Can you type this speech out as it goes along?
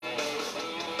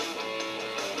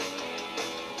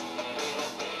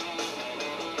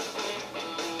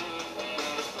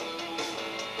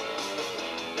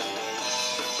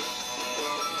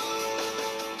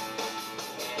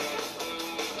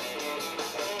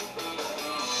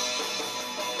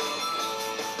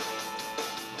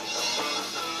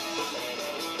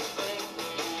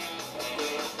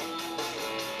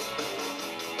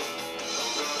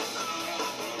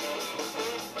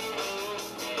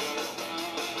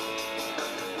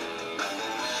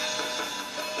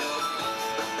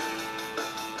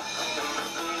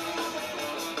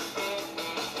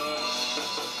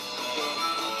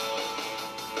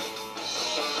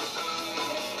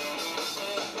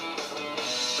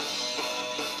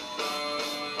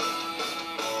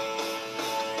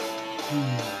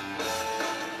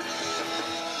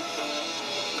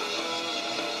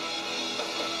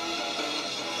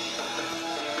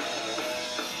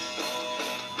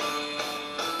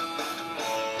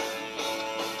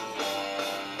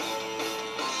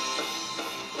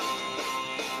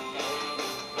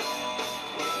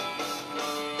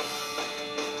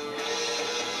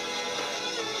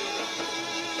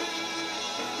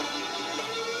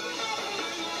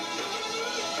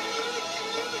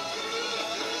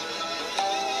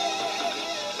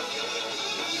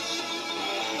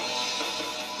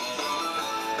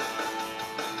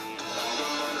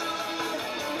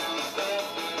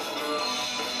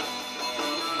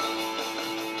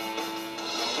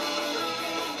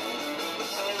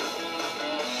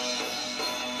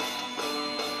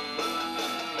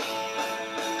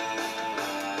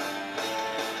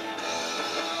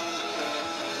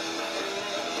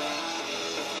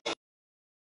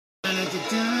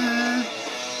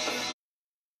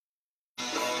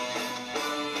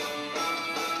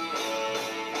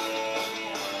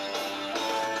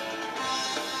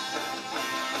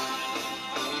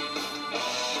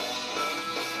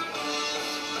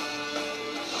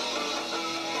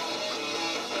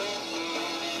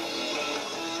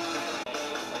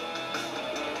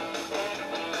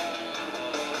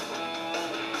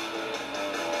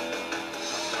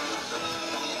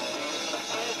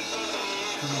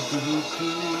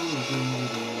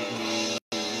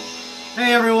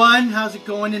Hey everyone, how's it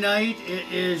going tonight?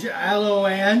 It is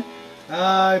Aloan.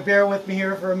 Bear with me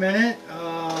here for a minute.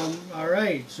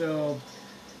 Alright, so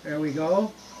there we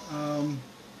go.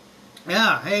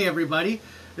 Yeah, hey everybody.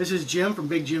 This is Jim from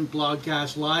Big Jims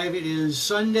Blogcast Live. It is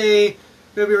Sunday,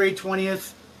 February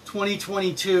 20th,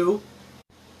 2022.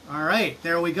 Alright,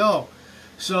 there we go.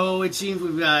 So it seems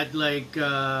we've got like,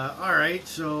 alright,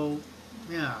 so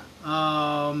yeah.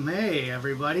 Hey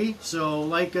everybody. So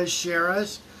like us, share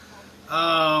us.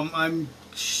 I'm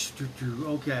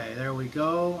okay. There we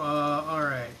go. All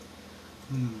right.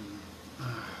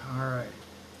 All right.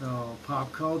 So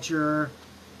pop culture,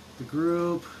 the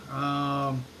group.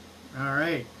 All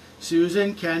right.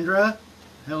 Susan, Kendra,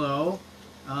 hello.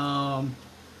 All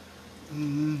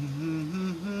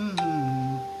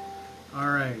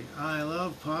right. I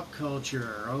love pop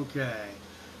culture. Okay.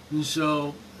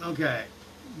 So okay.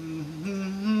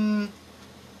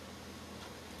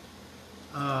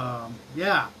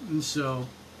 Yeah, and so,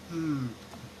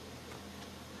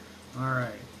 all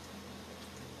right.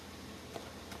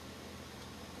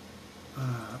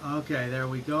 Okay, there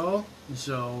we go.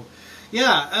 So,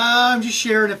 yeah, I'm just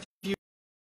sharing a few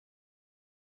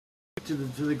to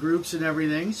the groups and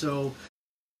everything. So,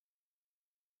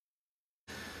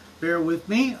 bear with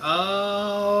me.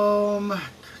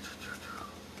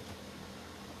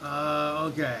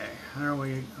 Okay, how are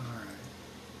we? All right.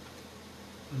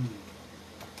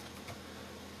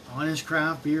 Honest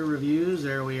Craft Beer Reviews,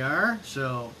 there we are.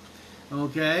 So,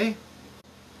 okay.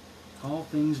 All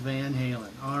things Van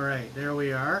Halen. Alright, there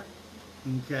we are.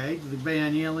 Okay, the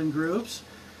Van Halen groups.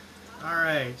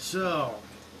 Alright, so.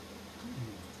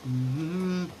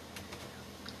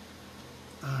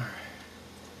 Alright.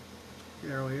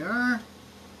 There we are.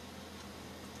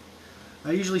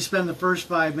 I usually spend the first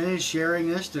 5 minutes sharing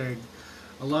this to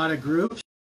a lot of groups.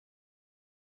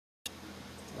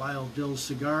 Wild Bill's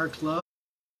Cigar Club.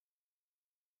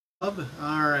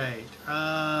 Alright.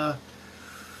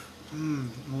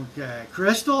 Okay.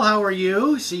 Crystal, how are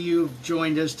you? See you've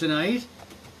joined us tonight.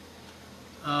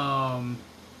 Alright,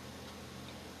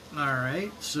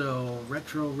 so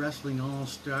Retro Wrestling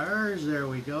All-Stars, there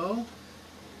we go.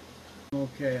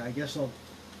 Okay, I guess I'll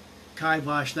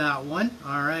kibosh that one.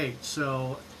 Alright,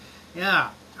 so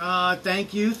yeah.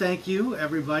 Thank you,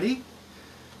 everybody.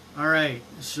 Alright,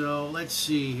 so let's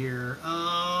see here.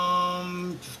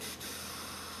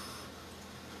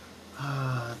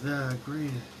 The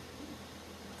great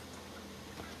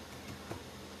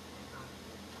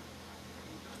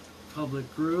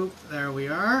public group, there we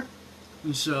are.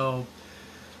 And so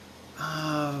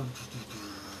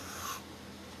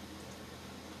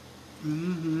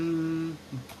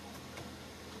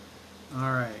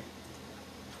alright.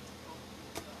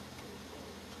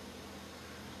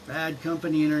 Bad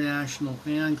Company International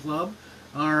Fan Club.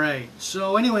 Alright,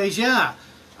 so anyways, yeah.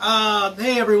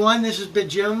 Hey everyone, this is Big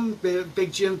Jims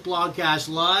Blogcast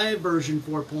Live, version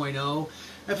 4.0.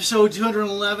 Episode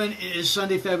 211 is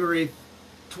Sunday, February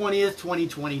 20th,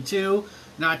 2022.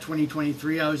 Not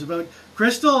 2023, I was about.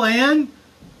 Crystal and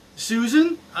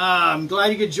Susan, I'm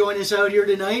glad you could join us out here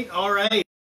tonight. Alright.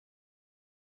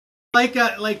 Like,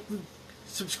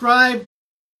 subscribe.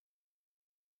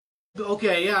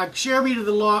 Okay, yeah, share me to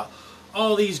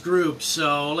all these groups.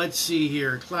 So let's see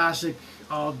here. Classic.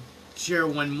 I'll share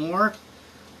one more.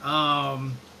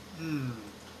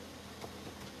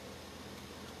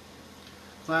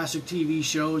 Classic TV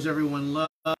shows everyone loves.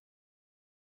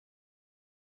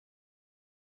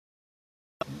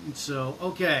 So,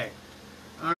 okay.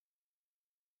 All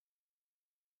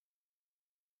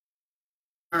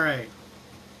right.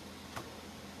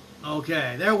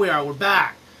 Okay, there we are. We're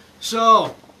back.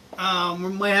 So, we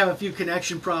might have a few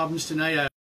connection problems tonight.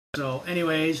 So,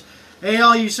 anyways, hey,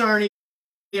 all you Sarnia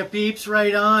peeps,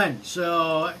 right on.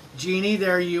 So, Jeannie,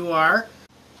 there you are.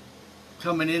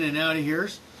 Coming in and out of here.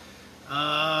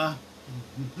 All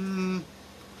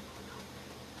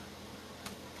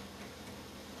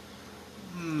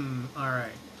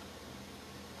right.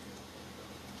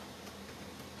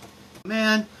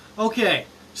 Man, okay.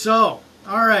 So,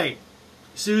 all right.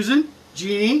 Susan,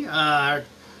 Jeannie,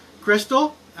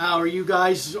 Crystal, how are you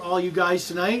guys, all you guys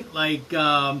tonight? Like,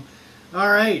 all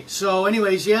right. So,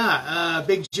 anyways, yeah,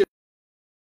 Big Jim,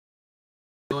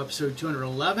 episode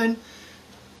 211.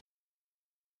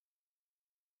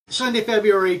 Sunday,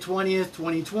 February 20th,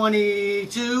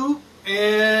 2022.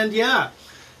 And, yeah.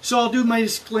 So, I'll do my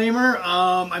disclaimer.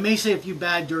 I may say a few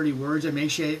bad, dirty words. I may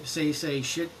say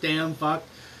shit, damn, fuck.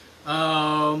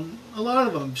 A lot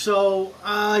of them. So,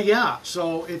 yeah.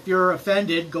 So, if you're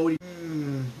offended, go to...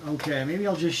 okay, maybe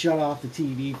I'll just shut off the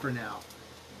TV for now.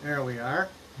 There we are.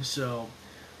 So,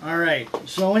 alright.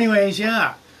 So, anyways,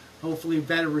 yeah. Hopefully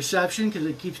better reception because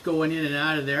it keeps going in and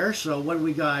out of there. So, what do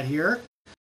we got here?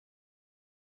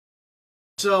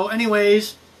 So,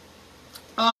 anyways...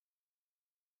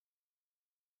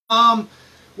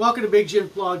 welcome to Big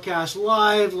Jims Blogcast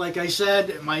Live. Like I said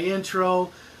in my intro,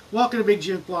 welcome to Big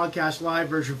Jims Blogcast Live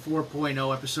version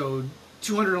 4.0, episode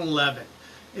 211.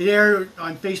 It aired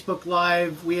on Facebook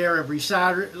Live. We air every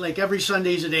Saturday, like every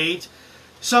Sundays at 8.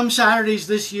 Some Saturdays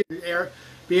this year,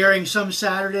 be airing some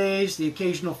Saturdays, the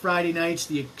occasional Friday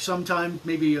nights, sometimes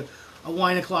maybe a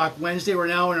 1 o'clock Wednesday. We're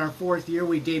now in our 4th year.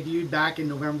 We debuted back in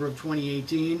November of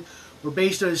 2018. We're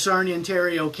based out of Sarnia,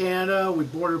 Ontario, Canada. We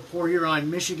border Port Huron,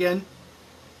 Michigan.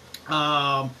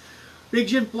 Big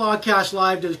Jims Blogcast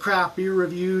Live does craft beer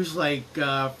reviews, like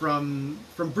from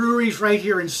breweries right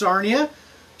here in Sarnia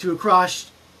to across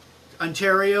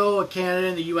Ontario, Canada,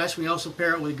 and the U.S. We also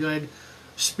pair it with good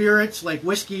spirits like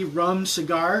whiskey, rum,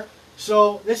 cigar.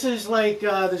 So this is like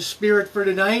the spirit for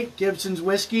tonight, Gibson's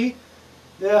whiskey.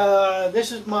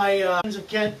 This is my Friends of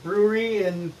Kent Brewery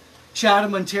in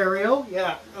Chatham, Ontario.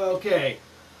 Yeah, okay.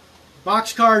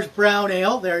 Boxcar's Brown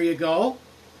Ale, there you go.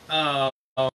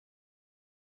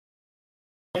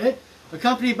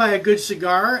 Accompanied by a good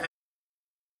cigar,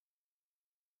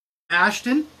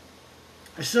 Ashton.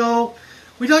 So,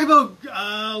 we talk about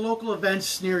local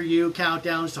events near you,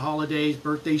 countdowns to holidays,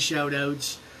 birthday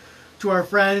shout-outs to our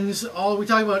friends. We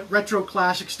talk about retro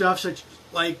classic stuff, such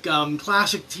like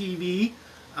classic TV,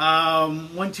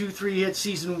 1, 2, 3 hit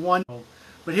season 1.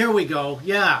 But here we go,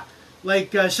 yeah,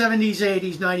 like 70s,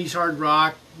 80s, 90s hard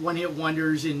rock, one-hit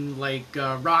wonders in like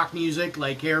rock music,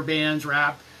 like hair bands,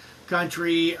 rap,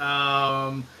 country,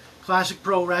 classic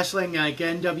pro wrestling like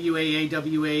NWA,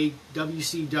 AWA,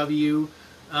 WCW,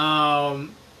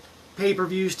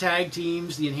 pay-per-views, tag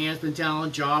teams, the enhancement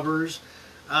talent, jobbers,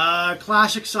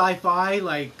 classic sci-fi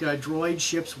like droids,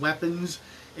 ships, weapons,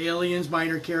 aliens,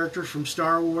 minor characters from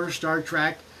Star Wars, Star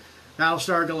Trek,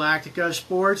 Battlestar Galactica,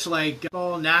 sports like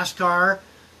NASCAR,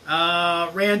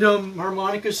 random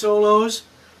harmonica solos.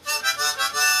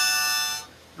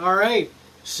 Alright,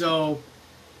 so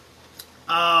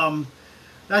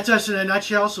that's us in a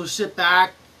nutshell, so sit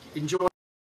back, enjoy.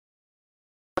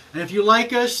 And if you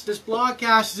like us, this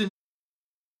blogcast is in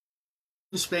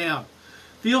spam.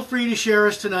 Feel free to share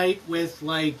us tonight with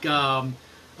like,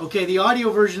 okay, the audio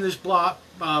version of this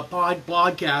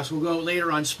blogcast will go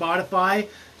later on Spotify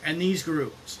and these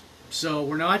groups. So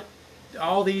we're not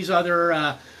all these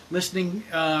other listening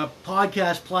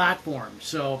podcast platforms.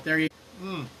 So there you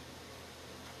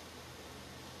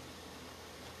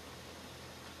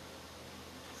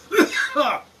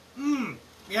go.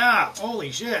 Yeah,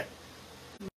 holy shit.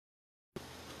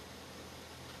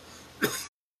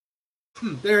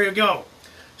 There you go.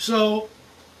 So,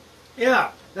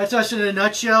 yeah, that's us in a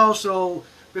nutshell. So,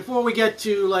 before we get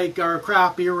to like our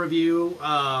craft beer review,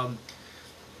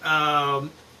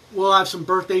 we'll have some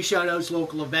birthday shout-outs,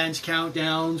 local events,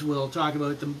 countdowns. We'll talk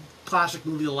about the classic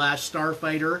movie, The Last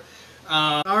Starfighter.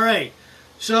 Alright,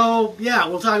 so, yeah,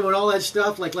 we'll talk about all that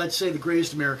stuff, like, let's say, The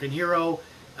Greatest American Hero,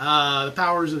 The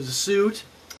Powers of the Suit.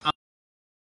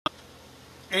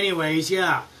 Anyways,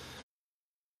 yeah.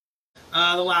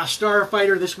 The Last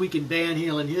Starfighter, This Week in Van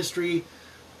Halen History,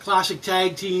 classic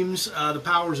tag teams, the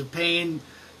Powers of Pain,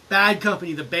 Bad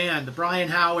Company, the band, the Brian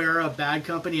Howe era of Bad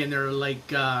Company, and their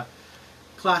like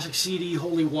classic CD,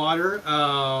 Holy Water,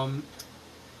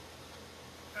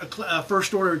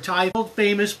 First Order Tie, world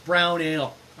famous brown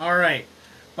ale. All right,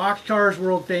 Boxcar's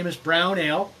world famous brown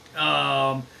ale,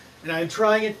 and I'm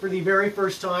trying it for the very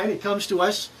first time. It comes to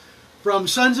us from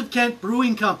Sons of Kent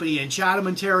Brewing Company in Chatham,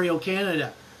 Ontario,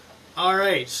 Canada. All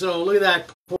right, so look at that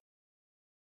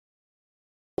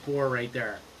pour right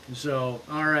there. So,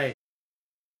 all right.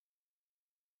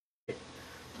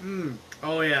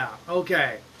 Oh yeah.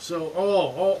 Okay. So,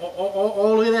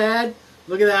 oh, look at that.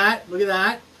 Look at that. Look at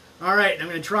that. All right. I'm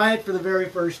going to try it for the very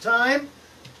first time,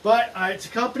 but it's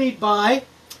accompanied by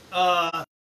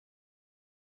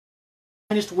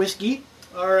finest whiskey.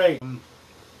 All right.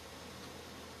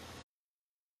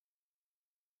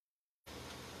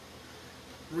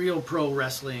 Real pro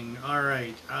wrestling. All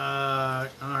right. All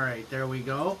right. There we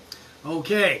go.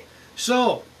 Okay.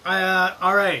 So,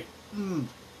 all right.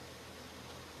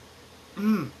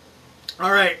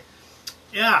 All right.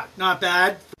 Yeah, not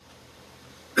bad.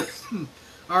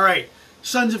 All right.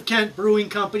 Sons of Kent Brewing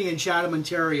Company in Chatham,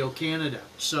 Ontario, Canada.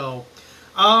 So,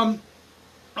 I'll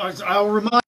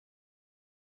remind,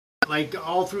 like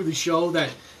all through the show, that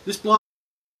this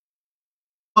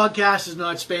podcast is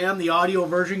not spam. The audio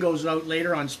version goes out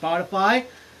later on Spotify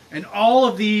and all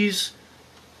of these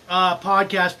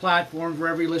podcast platforms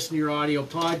wherever you listen to your audio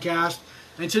podcast.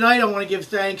 And tonight I want to give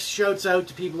thanks, shouts out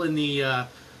to people in the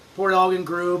Port Elgin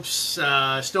groups,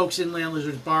 Stokes Inland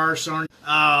Lizards Bar,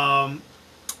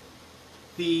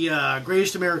 the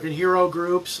Greatest American Hero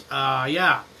groups.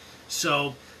 Yeah,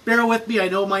 so bear with me. I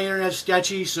know my internet's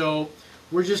sketchy, so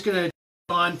we're just going to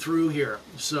go on through here.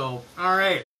 So, all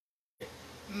right.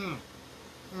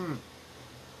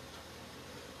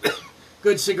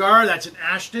 Good cigar. That's an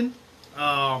Ashton.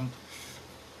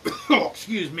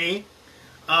 Excuse me.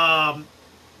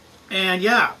 And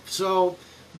yeah, so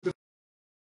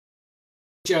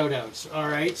shout outs. All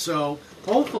right, so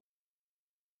hopefully,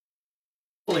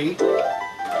 so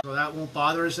that won't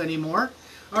bother us anymore.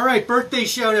 All right, birthday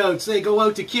shout outs. They go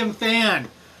out to Kim Fan,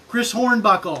 Chris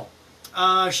Hornbuckle,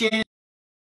 Shannon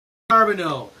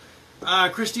Carbonneau,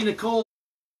 Christina Cole,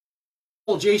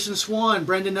 Jason Swan,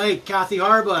 Brendan Knight, Kathy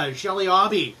Harba, Shelley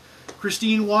Obby,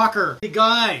 Christine Walker,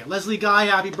 Leslie Guy,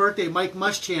 happy birthday, Mike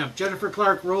Muschamp, Jennifer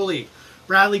Clark Rowley,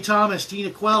 Bradley Thomas, Tina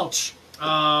Quelch,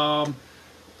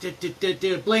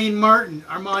 Blaine Martin,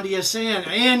 Armandia San,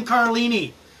 and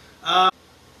Carlini. All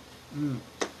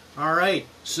right,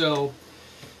 so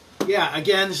yeah,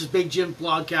 again, this is Big Jims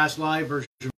Blogcast live version.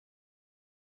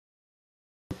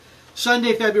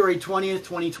 Sunday, February 20th,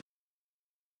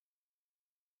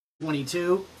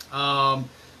 2022.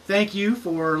 Thank you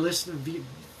for listening,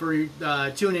 for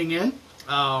tuning in.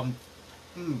 All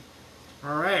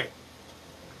right.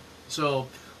 So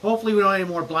hopefully we don't have any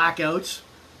more blackouts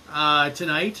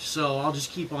tonight. So I'll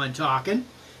just keep on talking.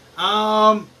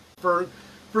 For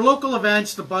local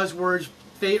events, the buzzwords,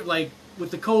 like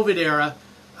with the COVID era,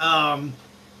 on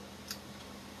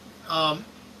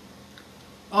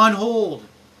hold,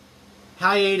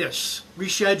 hiatus,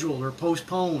 rescheduled or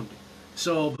postponed.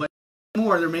 So, but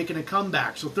more, they're making a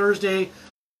comeback. So Thursday,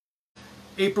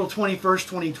 April 21st,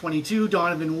 2022,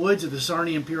 Donovan Woods at the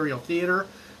Sarnia Imperial Theater.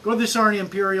 Go to the Sarnia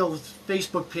Imperial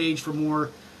Facebook page for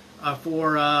more,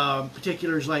 for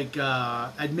particulars like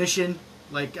admission,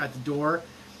 like at the door.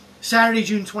 Saturday,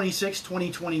 June 26th,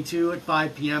 2022 at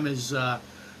 5 p.m. is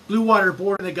Blue Water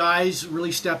Board. The guys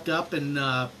really stepped up and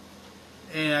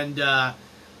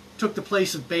took the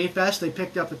place of Bayfest. They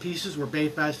picked up the pieces where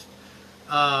Bayfest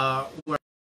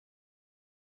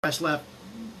left,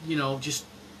 you know, just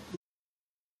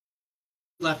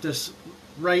left us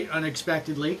right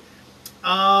unexpectedly.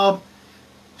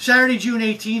 Saturday, June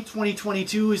 18th,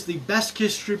 2022 is the Best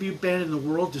Kiss tribute band in the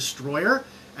world, Destroyer,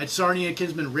 at Sarnia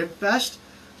Kinsman Rib Fest.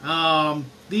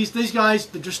 These guys,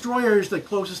 the Destroyer is the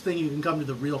closest thing you can come to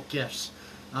the real Kiss.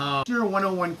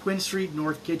 101 Quinn Street,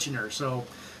 North Kitchener. So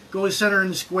go to Center in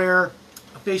the Square,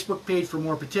 a Facebook page for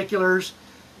more particulars.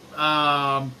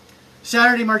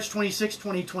 Saturday, March 26,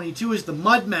 2022 is the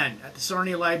Mudmen at the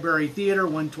Sarnia Library Theater,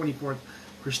 124th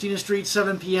Christina Street,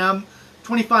 7 p.m.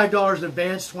 $25 in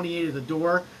advance, $28 at the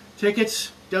door.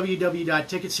 Tickets,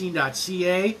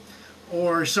 www.ticketscene.ca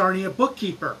or Sarnia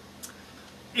Bookkeeper.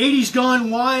 80s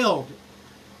Gone Wild,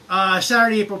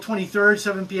 Saturday, April 23rd,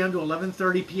 7 p.m. to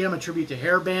 11:30 p.m. A tribute to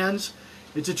hair bands.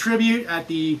 It's a tribute at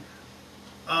the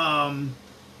Ruster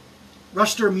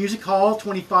Music Hall,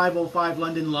 2505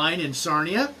 London Line in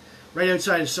Sarnia, right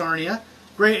outside of Sarnia.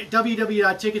 Great,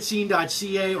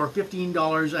 www.ticketscene.ca or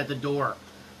 $15 at the door.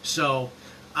 So,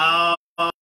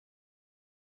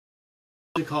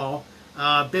 Hall.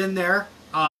 Been there.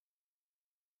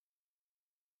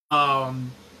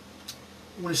 One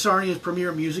of Sarnia's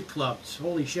premier music clubs.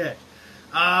 Holy shit.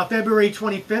 February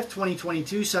 25th,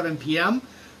 2022, 7 p.m.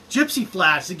 Gypsy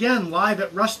Flats, again, live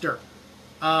at Ruster.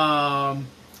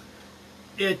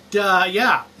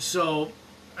 Yeah, so,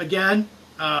 again,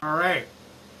 alright.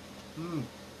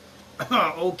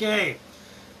 Okay.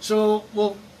 So,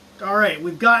 well, alright,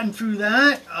 we've gotten through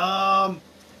that.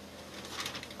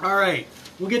 Alright,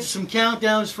 we'll get to some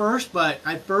countdowns first, but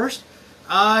at first,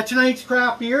 tonight's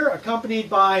craft beer, accompanied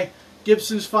by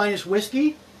Gibson's Finest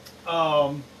Whiskey.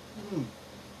 You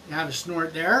have a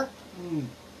snort there.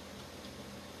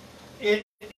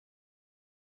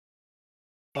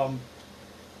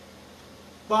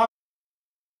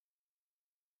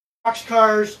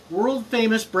 Boxcar's world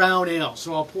famous brown ale.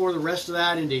 So I'll pour the rest of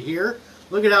that into here.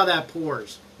 Look at how that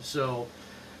pours. So,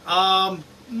 that's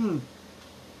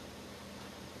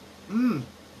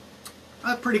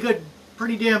pretty good,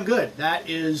 pretty damn good. That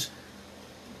is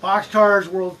Boxcar's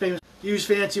world famous. Use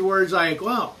fancy words like,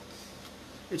 well,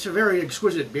 it's a very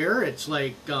exquisite beer. It's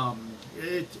like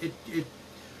it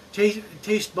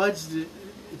taste buds.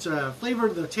 It's a flavor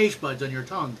of the taste buds on your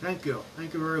tongue. Thank you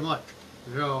very much.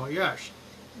 So yes,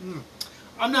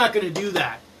 I'm not going to do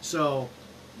that. So,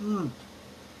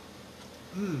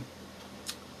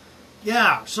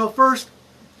 yeah. So first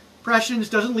impressions,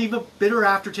 doesn't leave a bitter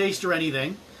aftertaste or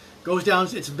anything. Goes down.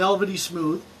 It's velvety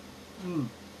smooth.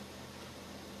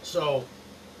 So,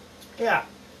 yeah,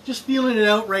 just feeling it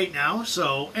out right now.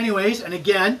 So, anyways, and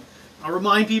again, I'll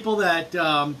remind people that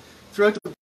throughout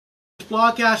the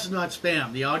blogcast is not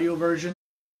spam. The audio version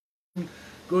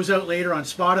goes out later on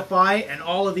Spotify and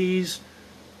all of these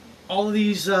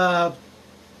podcast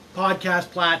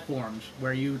platforms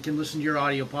where you can listen to your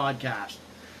audio podcast.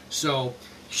 So,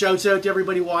 shouts out to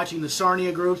everybody watching the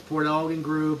Sarnia groups, Port Elgin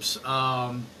groups,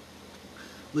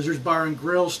 Lizard's Bar and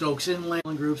Grill, Stokes Inland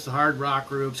groups, the Hard Rock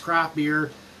groups, Craft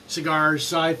Beer, Cigars,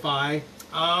 Sci-Fi.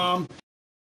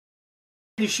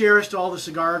 Share us to all the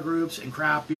cigar groups and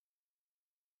craft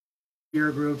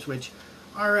beer groups, which,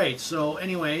 alright, so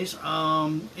anyways,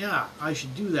 yeah, I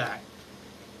should do that.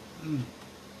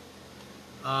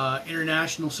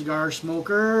 International Cigar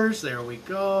Smokers, there we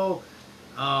go.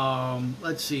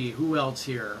 Let's see, who else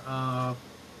here?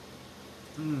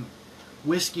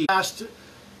 Whiskey.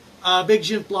 Big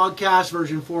Jims Blogcast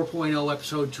version 4.0,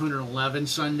 episode 211,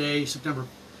 Sunday,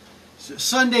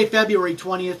 February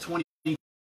 20th, 2020.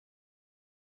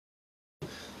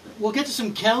 We'll get to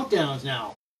some countdowns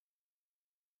now.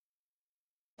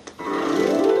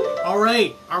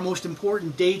 Alright, our most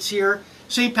important dates here.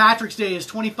 St. Patrick's Day is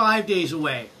 25 days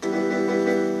away.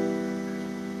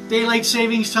 Daylight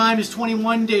Savings Time is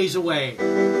 21 days away.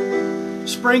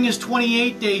 Spring is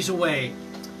 28 days away.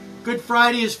 Good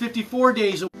Friday is 54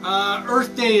 days away.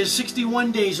 Earth Day is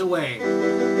 61 days away.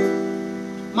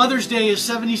 Mother's Day is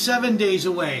 77 days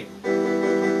away.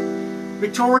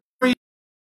 Victoria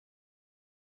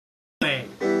Day.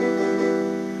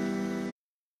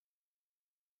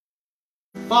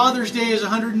 Father's Day is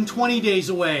 120 days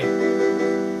away.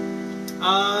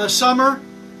 Summer,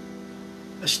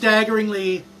 a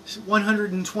staggeringly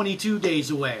 122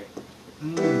 days away.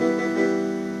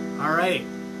 Alright,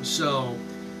 so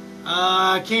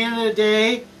Canada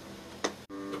Day.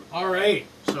 Alright,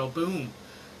 so boom.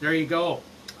 There you go.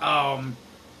 The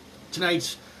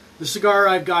cigar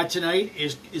I've got tonight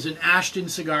is an Ashton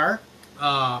cigar.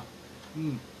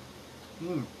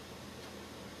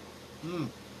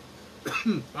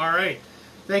 Alright.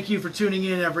 Thank you for tuning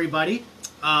in, everybody.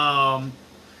 Now,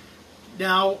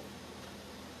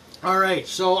 alright,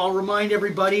 so I'll remind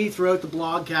everybody throughout the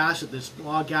blogcast that this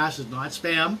blogcast is not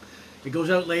spam. It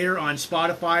goes out later on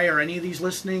Spotify or any of these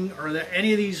listening, or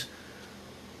any of these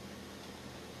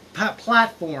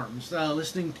platforms,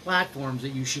 listening platforms that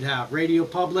you should have. Radio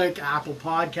Public, Apple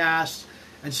Podcasts,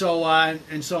 and so on,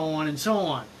 and so on, and so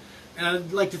on. And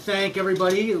I'd like to thank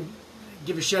everybody,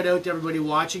 give a shout out to everybody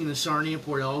watching in the Sarnia,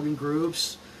 Port Elgin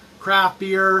groups, Craft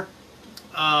Beer,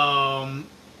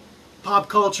 Pop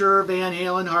Culture, Van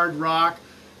Halen, Hard Rock,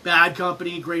 Bad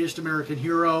Company, Greatest American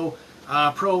Hero,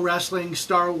 Pro Wrestling,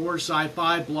 Star Wars,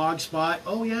 Sci-Fi, Blogspot.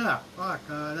 Oh yeah, fuck,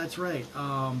 that's right.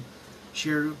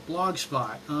 Share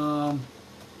Blogspot.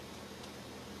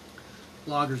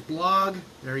 Blogger's Blog.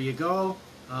 There you go.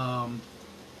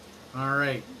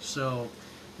 Alright, so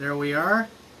there we are.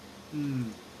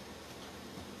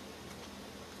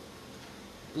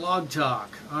 Blog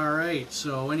Talk. Alright,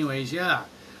 so anyways, yeah.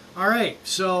 Alright,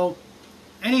 so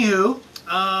anywho,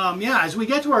 yeah, as we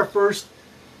get to our first,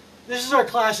 this is our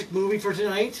classic movie for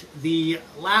tonight, The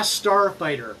Last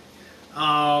Starfighter.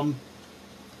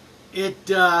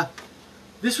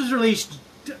 This was released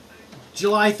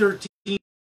July 13th.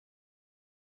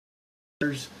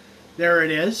 There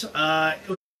it is.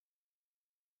 It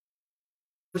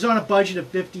was on a budget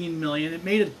of $15 million. It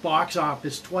made a box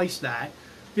office twice that,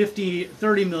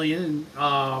 $30 million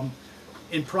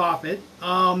in profit.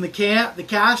 The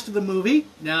cast of the movie.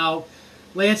 Now,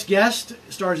 Lance Guest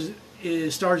stars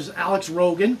as Alex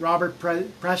Rogan, Robert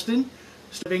Preston,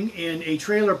 living in a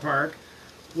trailer park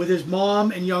with his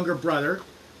mom and younger brother.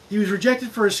 He was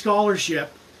rejected for a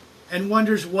scholarship and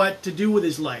wonders what to do with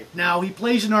his life. Now, he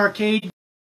plays an arcade.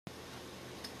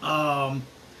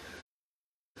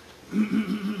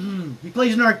 He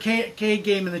plays an arcade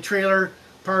game in the trailer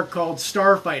park called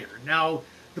Starfighter. Now,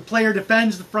 the player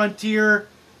defends the frontier.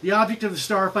 The object of the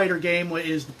Starfighter game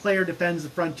is the player defends the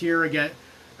frontier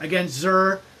against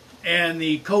Zur and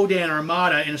the Kodan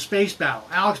Armada in a space battle.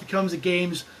 Alex becomes the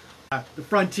game's the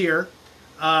Frontier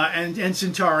and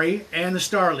Centauri and the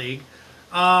Star League.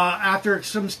 After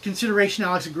some consideration,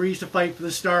 Alex agrees to fight for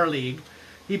the Star League.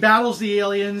 He battles the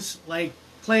aliens, like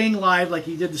playing live like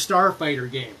he did the Starfighter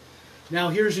game. Now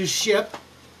here's his ship.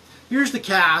 Here's the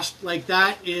cast. Like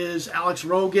that is Alex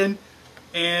Rogan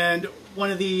and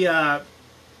one of the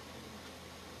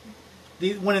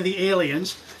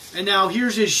aliens. And now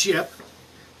here's his ship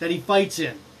that he fights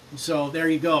in. So there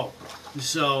you go.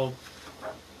 So,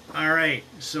 all right.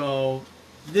 So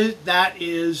that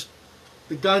is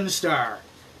the Gunstar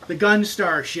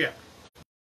ship.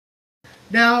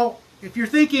 Now, if you're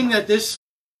thinking that this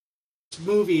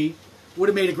movie would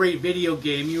have made a great video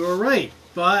game, you were right.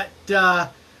 But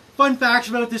fun facts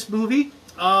about this movie.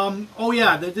 Oh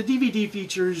yeah, the DVD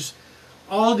features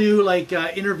all new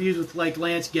interviews with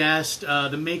Lance Guest,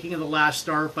 the making of the last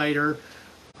Starfighter,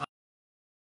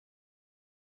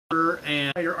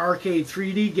 and arcade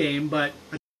 3D game. But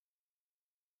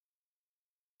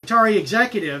Atari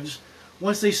executives,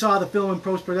 once they saw the film in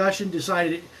post-production,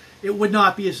 decided it would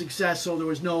not be a success, so there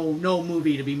was no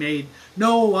movie to be made,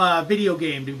 no video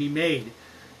game to be made.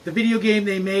 The video game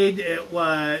they made,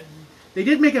 they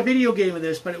did make a video game of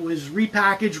this, but it was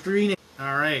repackaged, renamed.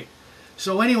 All right.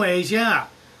 So anyways, yeah.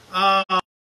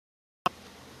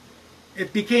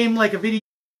 It became like a video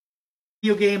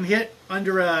game hit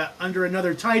under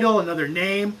another title, another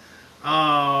name.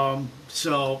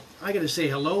 So I got to say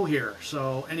hello here.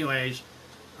 So anyways,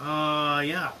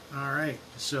 yeah. All right.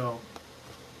 So.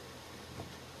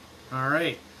 All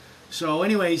right. So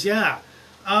anyways, yeah.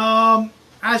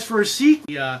 As for a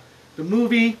sequel, the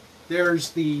movie, there's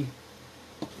the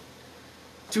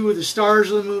two of the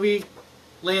stars of the movie,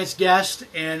 Lance Guest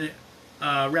and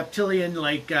reptilian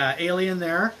alien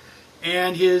there,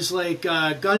 and his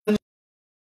gun.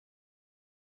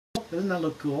 Doesn't that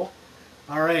look cool?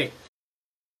 All right.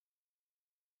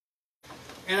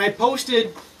 And I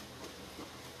posted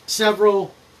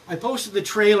the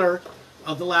trailer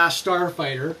of The Last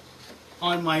Starfighter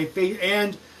on my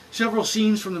and several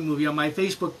scenes from the movie on my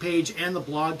Facebook page and the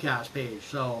Blogcast page.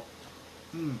 So,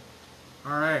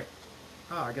 all right.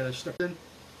 Oh, I gotta start in.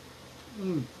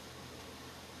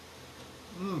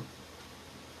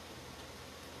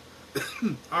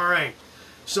 All right.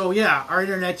 So yeah, our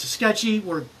internet's sketchy.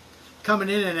 We're coming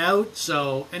in and out.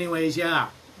 So, anyways, yeah.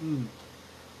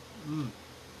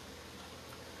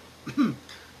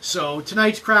 So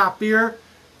tonight's craft beer.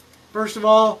 First of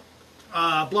all,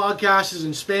 Blogcast is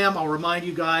in spam. I'll remind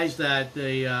you guys that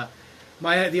the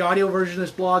audio version of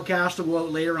this Blogcast will go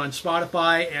out later on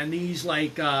Spotify and these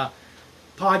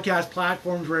podcast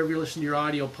platforms wherever you listen to your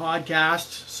audio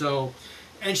podcasts. So,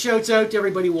 and shouts out to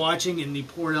everybody watching in the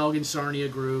Port Elgin Sarnia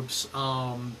groups,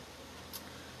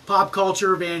 pop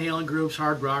culture, Van Halen groups,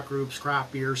 hard rock groups,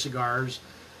 craft beer, cigars,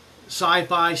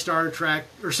 sci-fi, Star Trek,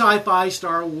 or sci-fi,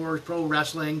 Star Wars, pro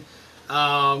wrestling,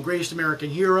 Greatest American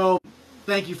Hero.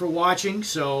 Thank you for watching.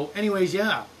 So, anyways,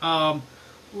 yeah. All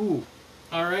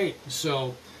right.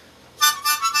 So,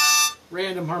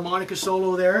 random harmonica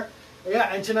solo there.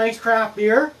 Yeah, and tonight's craft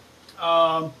beer,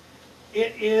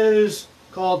 it is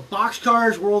called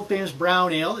Boxcar's World Famous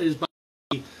Brown Ale. It is by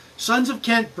the Sons of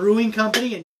Kent Brewing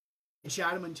Company in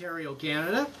Chatham, Ontario,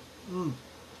 Canada.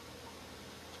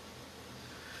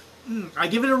 I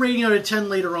give it a rating out of 10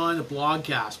 later on in the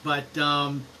Blogcast, but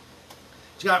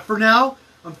it's got, for now,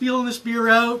 I'm feeling this beer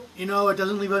out. You know, it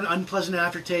doesn't leave an unpleasant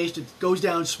aftertaste. It goes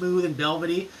down smooth and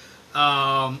velvety.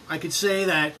 I could say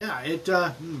that,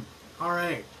 yeah, all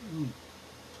right.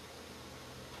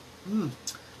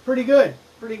 Pretty good.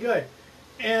 Pretty good.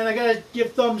 And I gotta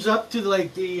give thumbs up to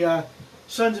the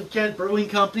Sons of Kent Brewing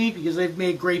Company because they've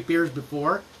made great beers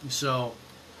before. So,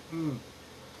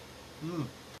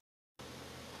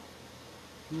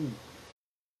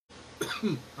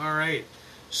 all right.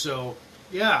 So,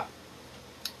 yeah.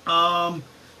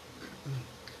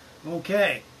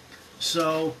 Okay.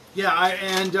 So,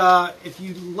 yeah, if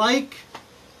you like,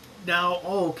 now,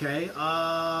 okay,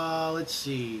 let's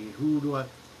see, who do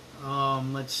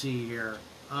let's see here.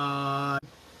 Alright,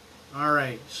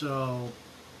 so,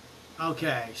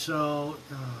 okay, so,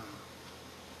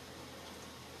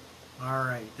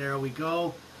 alright, there we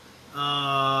go.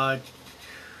 Let's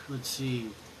see.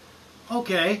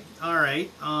 Okay, alright,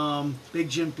 Big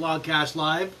Jims Blogcast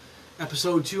Live,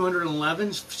 episode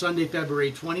 211, Sunday,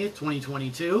 February 20th,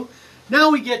 2022.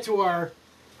 Now we get to our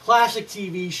classic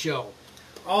TV show.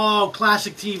 Oh,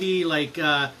 classic TV, like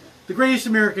The Greatest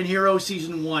American Hero,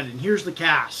 Season 1, and here's the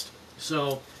cast.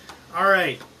 So,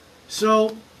 alright,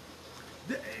 so,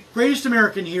 the Greatest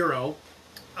American Hero,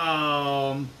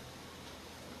 now,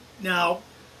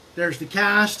 there's the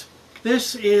cast.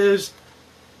 This aired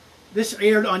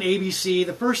on ABC.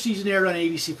 The first season aired on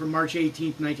ABC from March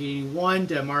 18th, 1981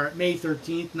 to May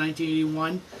 13th,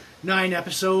 1981. 9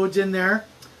 episodes in there.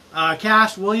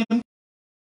 Cast: William,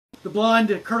 the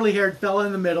blonde, curly-haired fella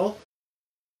in the middle,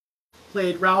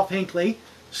 played Ralph Hinckley,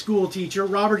 school teacher.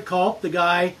 Robert Culp, the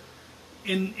guy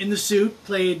in the suit,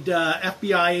 played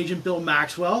FBI agent Bill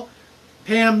Maxwell.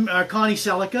 Connie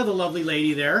Selica, the lovely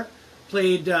lady there,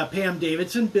 played Pam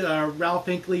Davidson, Ralph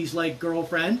Hinckley's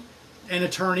girlfriend and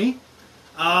attorney,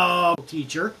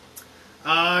 teacher.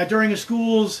 During a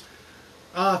school's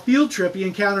field trip, he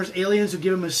encounters aliens who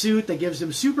give him a suit that gives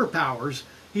him superpowers.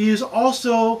 He is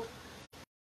also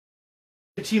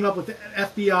to team up with the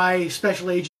FBI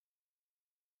Special Agent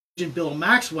Bill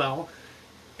Maxwell,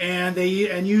 and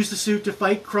use the suit to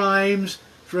fight crimes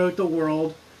throughout the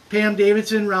world. Pam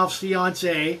Davidson, Ralph's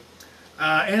fiance,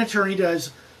 an attorney,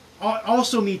 does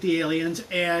also meet the aliens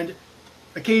and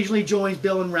occasionally joins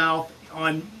Bill and Ralph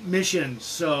on missions.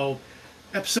 So,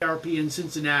 episode RP in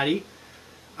Cincinnati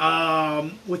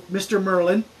with Mr.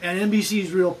 Merlin and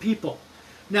NBC's Real People.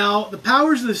 Now, the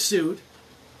powers of the suit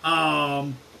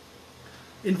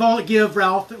give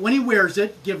Ralph, when he wears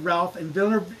it, give Ralph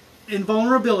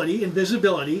invulnerability,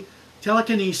 invisibility,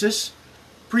 telekinesis,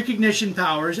 precognition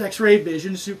powers, X-ray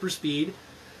vision, super speed,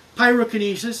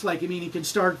 pyrokinesis, he can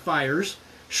start fires,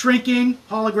 shrinking,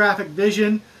 holographic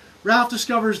vision. Ralph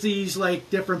discovers these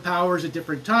different powers at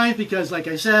different times because, like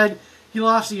I said, he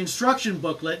lost the instruction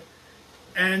booklet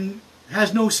and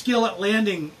has no skill at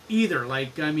landing either.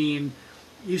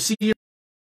 You see a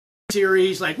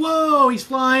series whoa, he's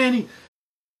flying.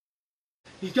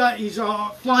 He's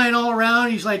flying all around.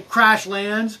 He's crash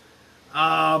lands.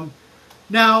 Now,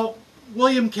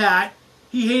 William Catt,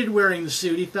 he hated wearing the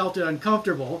suit. He felt it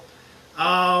uncomfortable.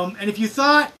 And if you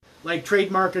thought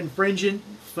trademark infringement,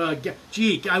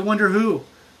 gee, I wonder who,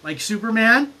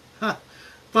 Superman?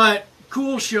 But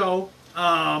cool show.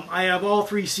 I have all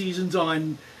 3 seasons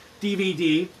on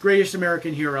DVD. Greatest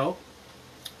American Hero.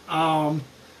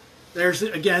 There's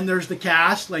the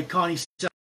cast, Connie,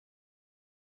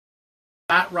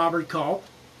 Robert Culp.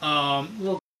 A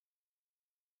little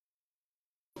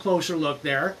closer look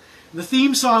there. The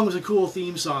theme song was a cool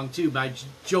theme song too, by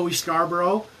Joey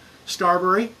Scarberry.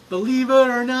 Believe it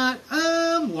or not,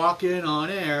 I'm walking on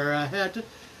air. I had to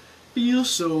feel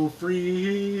so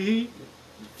free,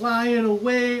 flying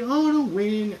away on a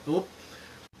wing. Oh,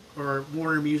 or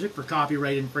Warner Music for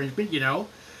copyright infringement,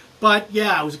 But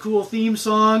yeah, it was a cool theme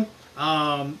song.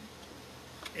 At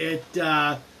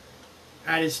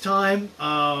its time.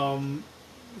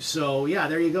 So yeah,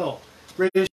 there you go.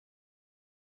 British.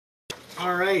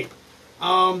 All right.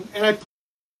 And I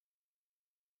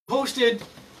posted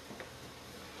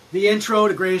the intro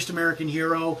to Greatest American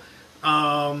Hero,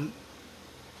 and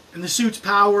the suit's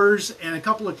powers, and a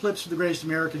couple of clips of the Greatest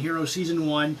American Hero Season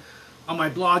 1 on my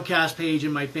blogcast page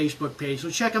and my Facebook page. So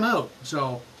check them out.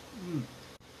 So,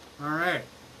 all right.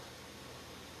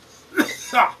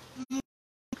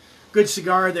 Good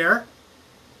cigar there.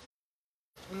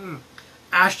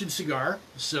 Ashton cigar.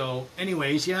 So,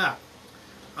 anyways, yeah.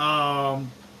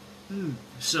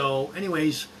 So,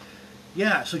 anyways,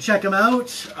 yeah. So check them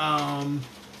out.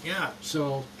 Yeah.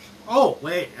 So, oh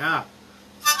wait, yeah.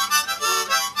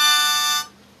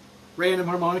 Random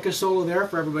harmonica solo there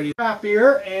for everybody. Craft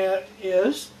beer and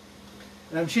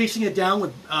I'm chasing it down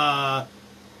with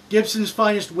Gibson's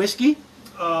Finest Whiskey.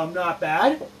 Not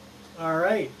bad. All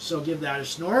right. So give that a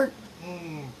snort.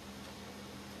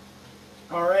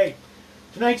 All right.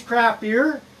 Tonight's craft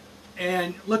beer,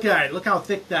 and look at it. Look how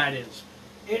thick that is.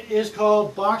 It is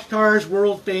called Boxcar's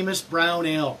World Famous Brown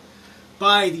Ale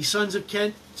by the Sons of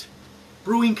Kent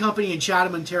Brewing Company in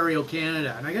Chatham, Ontario,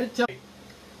 Canada. And I got to tell you,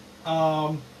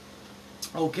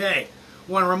 okay,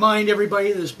 I want to remind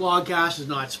everybody that this blogcast is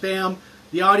not spam.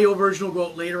 The audio version will go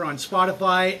out later on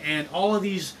Spotify and all of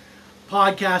these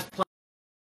podcast platforms.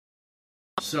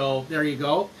 So there you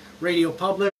go. Radio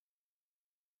Public,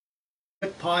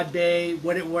 Podbay,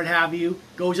 what have you,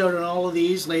 goes out on all of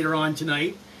these later on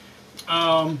tonight.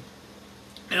 And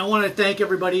I want to thank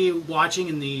everybody watching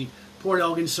in the Port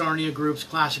Elgin Sarnia groups,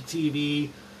 Classic TV,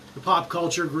 the pop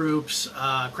culture groups,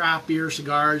 craft beer,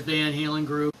 cigars, Van Halen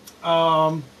group.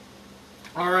 All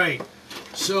right,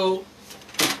 so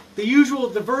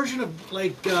the version of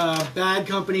like Bad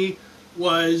Company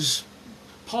was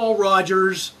Paul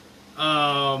Rogers,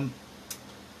 Simon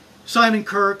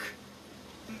Kirke.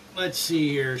 Let's see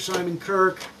here, Simon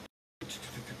Kirke.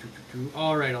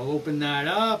 All right, I'll open that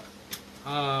up.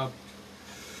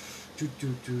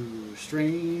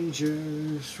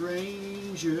 Stranger,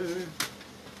 stranger.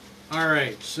 All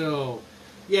right, so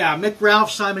yeah, Mick Ralph,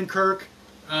 Simon Kirke,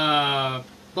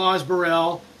 Boz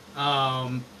Burrell.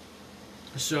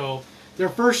 So their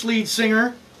first lead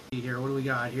singer. Here, what do we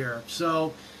got here?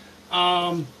 So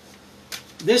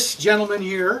this gentleman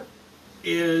here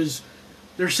is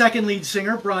their second lead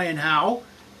singer, Brian Howe.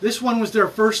 This one was their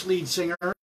first lead singer,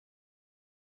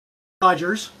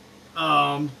 Rogers.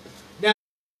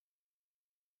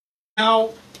 Now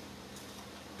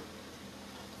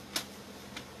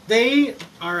they,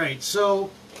 all right, so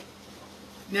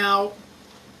now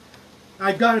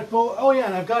I've got it, oh yeah,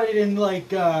 and I've got it in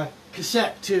like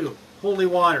cassette too, Holy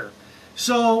Water.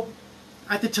 So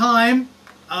at the time,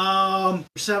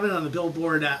 7 on the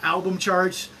Billboard album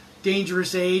charts,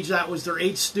 Dangerous Age, that was their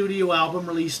 8th studio album,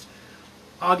 released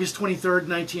August 23rd,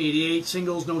 1988.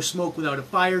 Singles, No Smoke Without a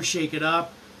Fire, Shake It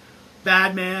Up,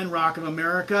 Bad Man, Rock of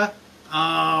America.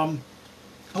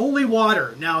 Holy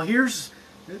Water. Now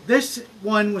this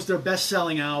one was their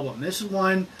best-selling album. This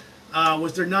one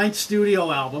was their 9th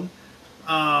studio album.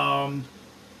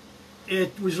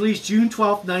 It was released June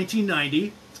 12th,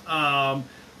 1990.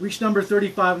 Reached number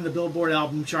 35 on the Billboard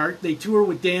album chart. They toured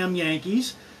with Damn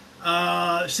Yankees.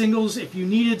 Singles, If You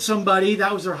Needed Somebody,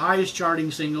 that was their highest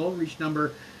charting single. Reached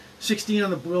number 16 on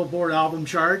the Billboard album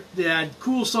chart. They had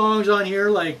cool songs on here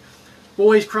like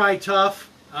Boys Cry Tough,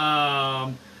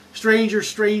 Stranger,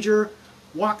 Stranger,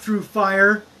 Walk Through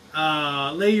Fire,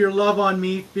 Lay Your Love on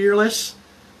Me, Fearless.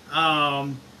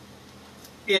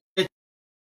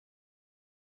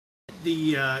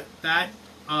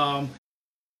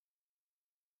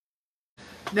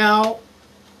 Now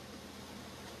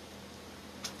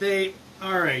they,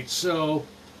 all right, so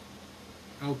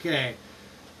okay,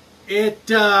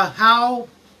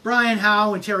 Brian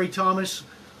Howe and Terry Thomas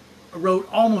wrote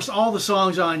almost all the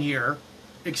songs on here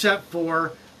except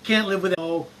for Can't Live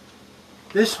Without,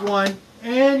 this one,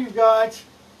 and you've got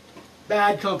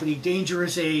Bad Company,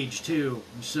 Dangerous Age too.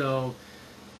 So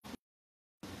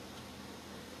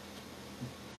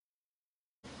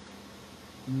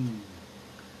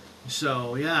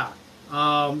so yeah,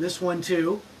 this one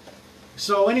too.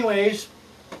 So anyways,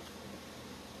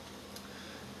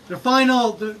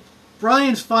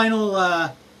 Brian's final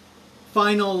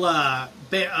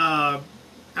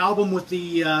album with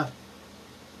the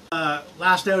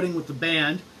last outing with the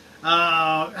band.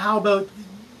 How about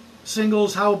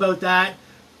singles? How about that?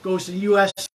 Goes to the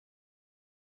U.S.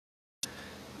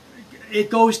 It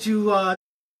goes to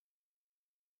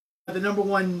the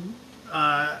 #1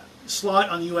 slot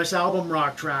on the U.S. album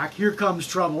rock track. Here Comes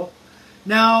Trouble.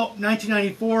 Now,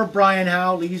 1994, Brian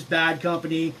Howe leaves Bad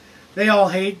Company. They all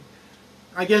hate.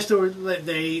 I guess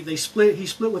they split. He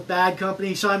split with Bad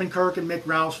Company. Simon Kirke and Mick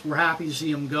Ralph were happy to see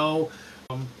him go.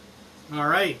 All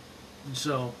right,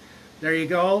 so there you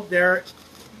go. There,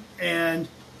 and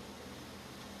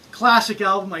classic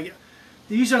album.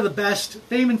 These are the best.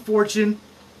 Fame and Fortune,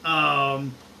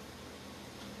 and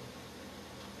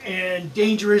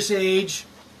Dangerous Age,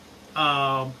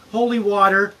 Holy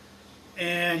Water,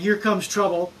 and Here Comes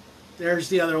Trouble. There's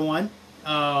the other one.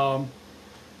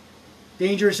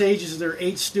 Dangerous Age is their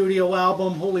 8th studio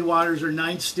album. Holy Water is their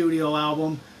 9th studio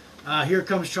album. Here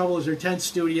Comes Trouble is their 10th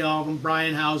studio album.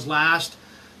 Brian Howe's last.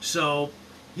 So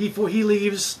he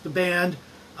leaves the band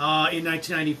in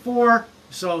 1994.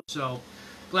 So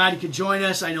glad you could join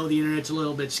us. I know the internet's a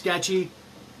little bit sketchy.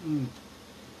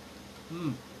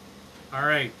 All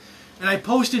right. And I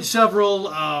posted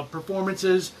several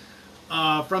performances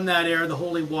from that era, the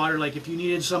Holy Water, like If You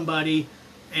Needed Somebody,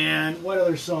 and what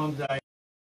other song did I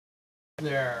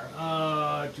there?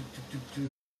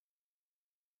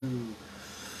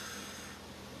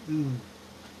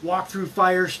 Walk Through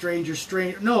Fire, Stranger,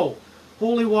 no,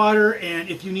 Holy Water, and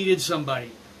If You Needed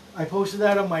Somebody. I posted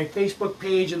that on my Facebook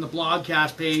page and the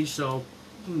Blogcast page, so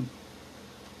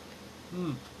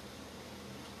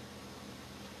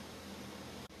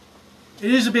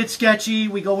it is a bit sketchy.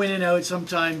 We go in and out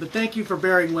sometimes, but thank you for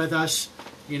bearing with us.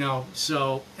 You know,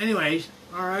 so anyways,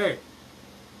 all right.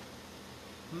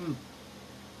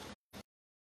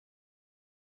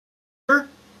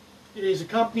 It is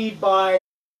accompanied by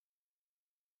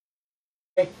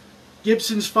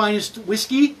Gibson's Finest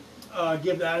Whiskey.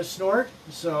 Give that a snort.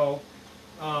 So,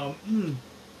 and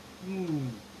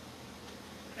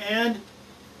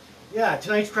yeah,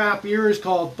 tonight's craft beer is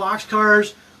called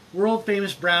Boxcar's World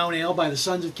Famous Brown Ale by the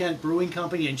Sons of Kent Brewing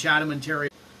Company in Chatham, Ontario.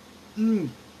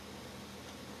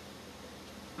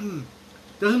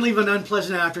 Doesn't leave an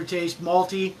unpleasant aftertaste.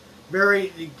 Malty,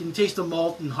 very. You can taste the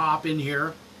malt and hop in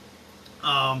here.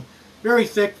 Very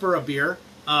thick for a beer.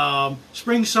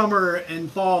 Spring, summer,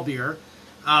 and fall beer.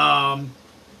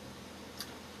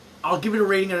 I'll give it a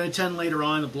rating out of 10 later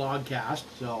on in the blogcast.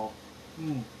 So,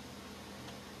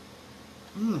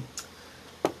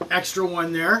 extra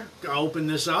one there. I'll open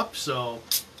this up. So,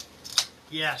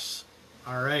 yes.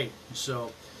 All right.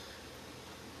 So,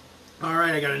 all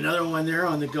right. I got another one there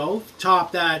on the go.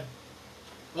 Top that.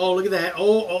 Oh, look at that.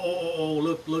 Oh,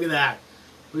 look at that.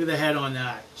 Look at the head on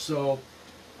that. So,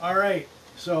 all right.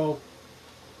 So,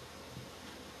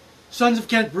 Sons of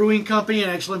Kent Brewing Company,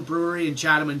 an excellent brewery in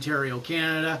Chatham, Ontario,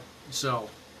 Canada. So,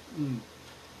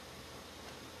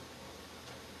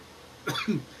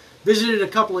 visited a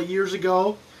couple of years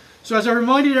ago. So as I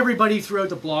reminded everybody throughout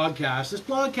the blogcast, this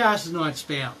blogcast is not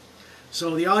spam.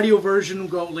 So the audio version will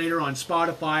go out later on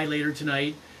Spotify later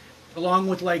tonight, along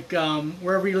with like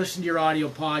wherever you listen to your audio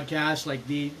podcasts,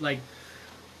 like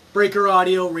Breaker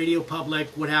Audio, Radio Public,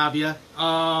 what have you.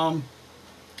 And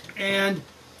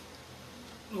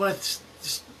let's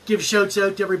give shouts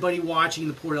out to everybody watching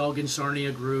the Port Elgin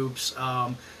Sarnia groups,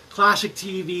 Classic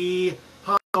TV,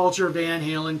 Pop Culture, Van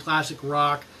Halen, Classic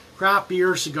Rock, Craft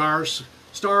Beer, Cigars,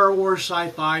 Star Wars,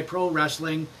 Sci-Fi, Pro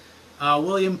Wrestling,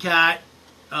 William Cat,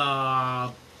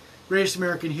 Greatest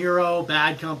American Hero,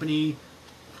 Bad Company,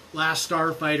 Last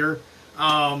Starfighter.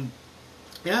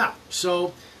 Yeah,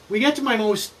 so we get to my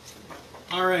most,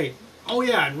 all right, oh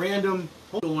yeah, and random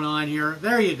going on here.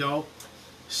 There you go.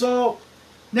 So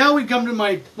now we come to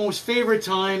my most favorite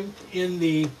time in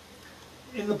the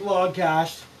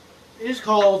blogcast. It is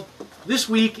called This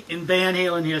Week in Van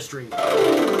Halen History.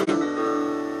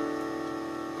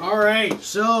 Alright,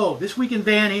 so This Week in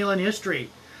Van Halen History.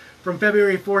 From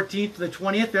February 14th to the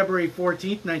 20th, February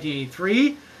 14th,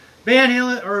 1983, Van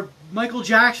Halen, or Michael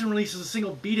Jackson releases a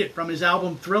single Beat It from his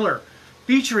album Thriller,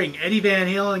 featuring Eddie Van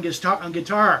Halen on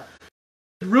guitar,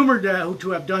 rumored to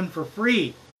have done for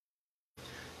free.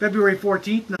 February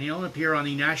 14th, Van Halen appear on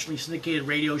the nationally syndicated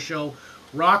radio show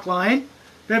Rockline.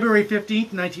 February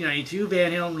 15th, 1992,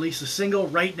 Van Halen released a single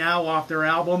Right Now off their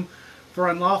album For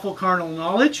Unlawful Carnal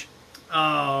Knowledge.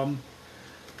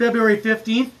 February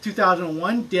 15th,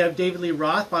 2001, David Lee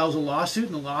Roth files a lawsuit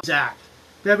in the Laws Act.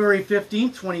 February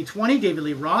 15th, 2020, David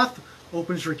Lee Roth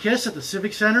opens for Kiss at the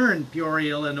Civic Center in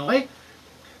Peoria, Illinois.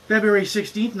 February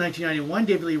 16th, 1991,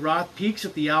 David Lee Roth peaks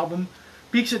at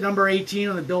number 18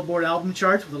 on the Billboard album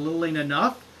charts with A Little Ain't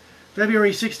Enough.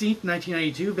 February 16th,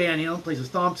 1992, Van Halen plays the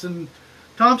Thompson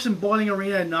Boiling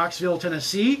Arena in Knoxville,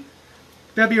 Tennessee.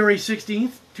 February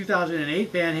 16th,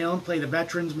 2008, Van Halen play the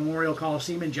Veterans Memorial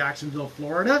Coliseum in Jacksonville,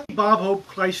 Florida. Bob Hope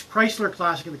Chrysler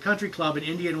Classic at the Country Club in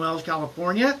Indian Wells,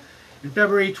 California. And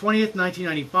February 20th,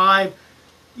 1995,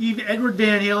 Edward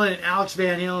Van Halen and Alex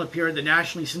Van Halen appear at the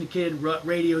nationally syndicated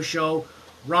radio show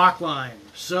Rockline.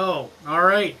 So, all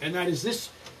right, and that is this.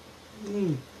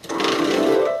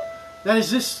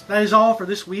 That is all for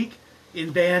this week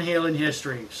in Van Halen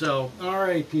history. So, all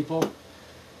right, people.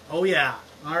 Oh yeah.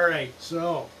 All right.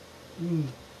 So,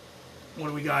 what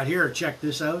do we got here? Check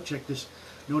this out. Check this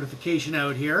notification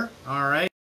out here. All right.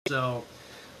 So,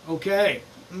 okay.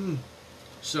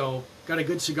 So, got a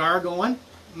good cigar going.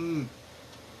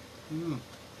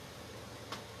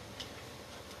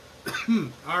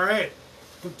 All right.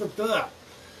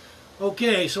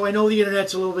 Okay, so I know the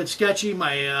internet's a little bit sketchy.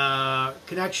 My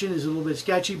connection is a little bit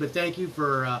sketchy, but thank you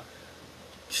for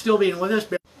still being with us.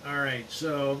 All right,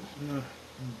 so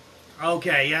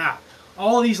okay, yeah,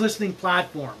 all of these listening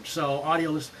platforms, so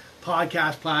audio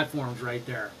podcast platforms, right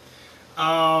there.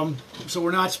 So we're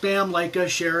not spam. Like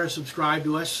us, share us, subscribe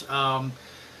to us.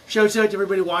 Shouts out to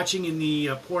everybody watching in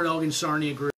the Port Elgin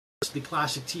Sarnia group, the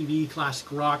Classic TV,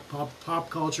 Classic Rock,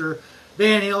 Pop Culture,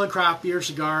 Van Halen, Craft Beer,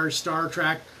 Cigars, Star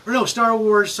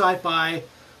Wars, Sci-Fi,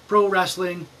 Pro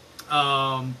Wrestling,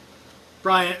 Bad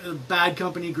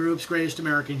Company groups, Greatest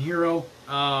American Hero.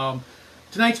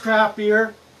 Tonight's craft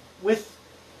beer with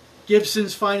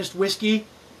Gibson's Finest Whiskey.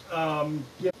 Yeah,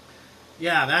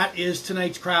 that is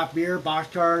tonight's craft beer,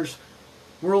 Boxcar's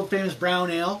World Famous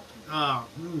Brown Ale. by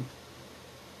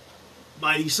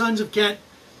the Sons of Kent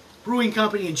Brewing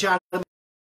Company in Chatham.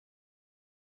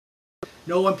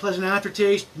 No unpleasant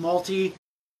aftertaste, malty,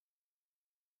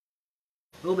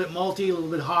 a little bit malty, a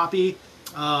little bit hoppy.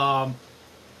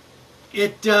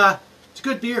 It's a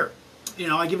good beer. You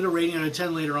know, I give it a rating out of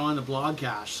 10 later on in the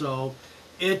blogcast. So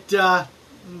it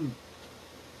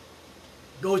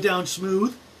goes down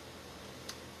smooth.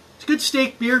 It's a good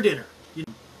steak beer dinner. You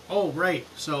know? Oh, right.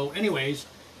 So anyways,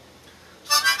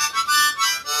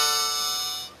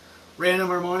 random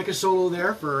harmonica solo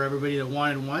there for everybody that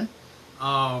wanted one.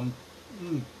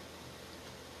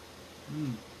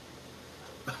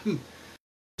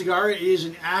 Cigar is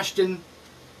an Ashton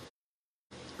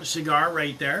cigar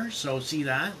right there. So see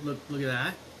that? Look at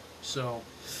that. So,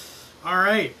 all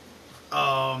right.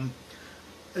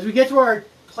 As we get to our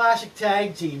classic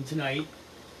tag team tonight,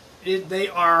 they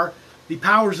are the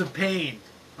Powers of Pain.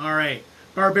 All right,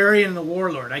 Barbarian and the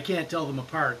Warlord. I can't tell them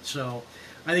apart. So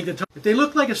I think if they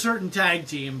look like a certain tag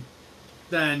team,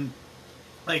 then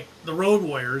like the Road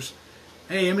Warriors.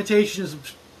 Hey, imitation is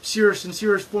a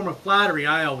sincerest form of flattery,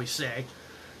 I always say.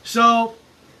 So,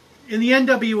 in the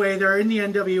NWA, they're in the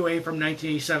NWA from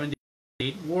 1987 to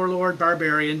 1988. Warlord,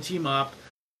 Barbarian team up.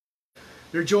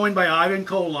 They're joined by Ivan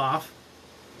Koloff.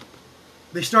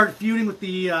 They start feuding with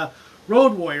the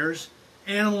Road Warriors,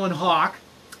 Animal and Hawk.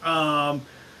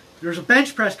 There's a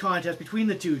bench press contest between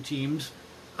the two teams.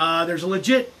 There's a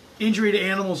legit injury to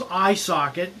Animal's eye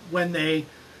socket when they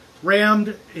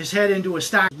rammed his head into a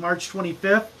stack. March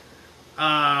 25th.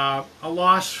 A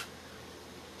loss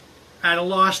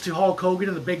to Hulk Hogan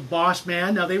and the Big Boss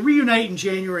Man. Now they reunite in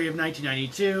January of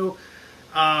 1992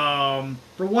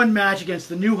 for one match against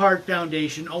the New Hart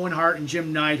Foundation, Owen Hart and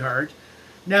Jim Neidhart.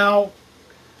 Now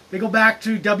they go back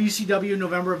to WCW in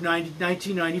November of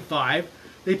 1995.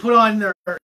 They put on their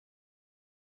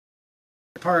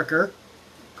Parker,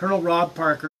 Colonel Rob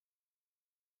Parker.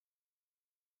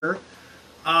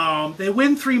 They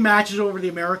win 3 matches over the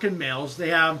American Males. They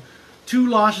have 2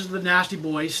 losses to the Nasty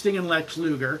Boys, Sting and Lex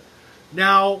Luger.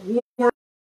 Now, War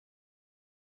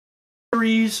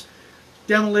Series,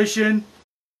 Demolition,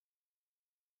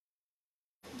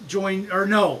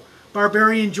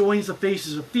 Barbarian joins the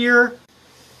Faces of Fear.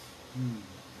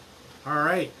 All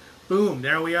right, boom,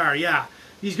 there we are, yeah.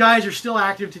 These guys are still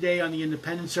active today on the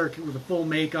independent circuit with a full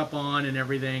makeup on and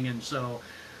everything, and so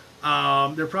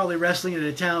they're probably wrestling in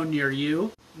a town near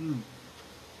you.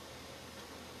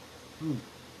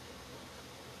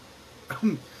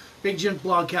 Big Jims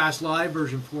Blogcast Live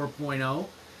version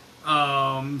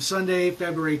 4.0. Sunday,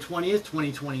 February 20th,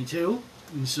 2022.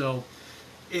 And so,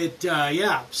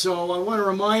 yeah. So I want to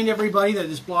remind everybody that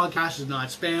this blogcast is not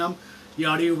spam. The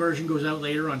audio version goes out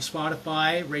later on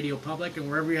Spotify, Radio Public, and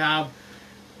wherever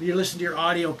you listen to your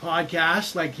audio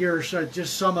podcasts. Like here are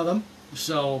just some of them.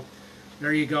 So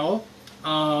there you go.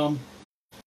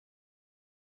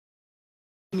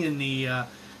 In the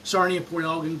Sarnia, Port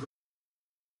Elgin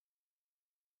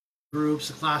groups,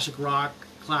 the classic rock,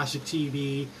 classic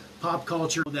TV, pop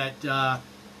culture. All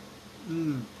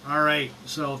right.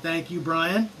 So thank you,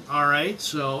 Brian. All right.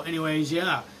 So anyways,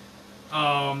 yeah.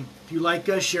 If you like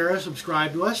us, share us,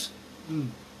 subscribe to us.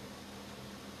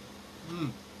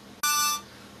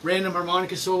 Random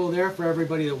harmonica solo there for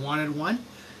everybody that wanted one.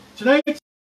 Tonight,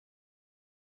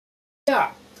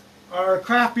 yeah, our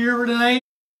craft beer for tonight,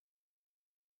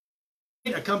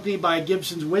 accompanied by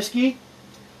Gibson's whiskey,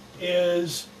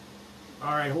 is,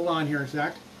 all right, hold on here a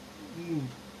sec.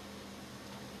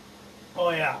 Oh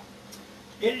yeah,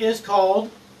 it is called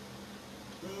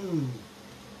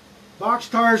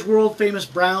Boxcar's world famous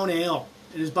brown ale.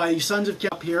 It is by the Sons of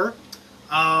Kent here.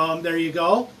 There you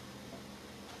go.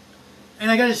 And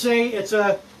I gotta say, it's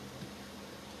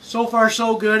so far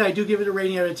so good. I do give it a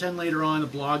rating out of 10 later on in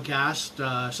the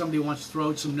blogcast. Somebody wants to throw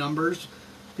out some numbers,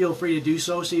 feel free to do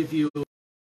so. See if your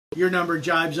number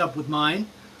jives up with mine.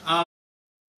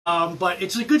 But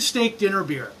it's a good steak dinner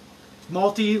beer.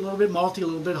 Malty, a little bit malty, a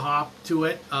little bit hop to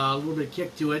it, a little bit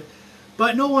kick to it,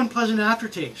 but no unpleasant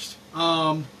aftertaste.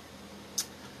 Yeah,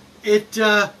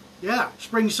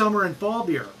 spring, summer, and fall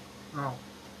beer. Oh.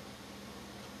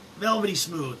 Velvety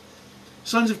smooth.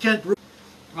 Sons of Kent Brew.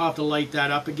 I'll have to light that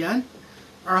up again.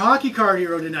 Our hockey card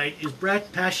hero tonight is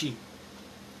Brett Pesce.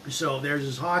 So there's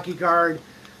his hockey card.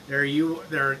 There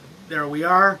we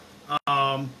are.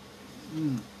 All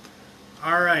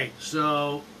right,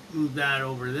 so move that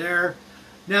over there.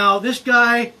 Now this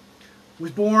guy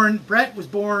Brett was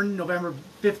born November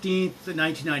 15th,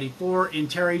 1994 in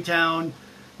Terrytown,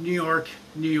 New York,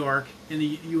 in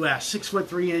the U.S.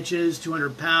 6'3",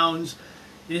 200 pounds.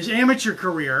 In his amateur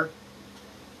career,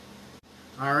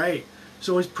 all right,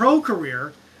 so his pro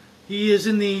career, He is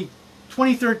in the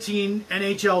 2013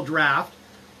 NHL draft,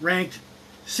 ranked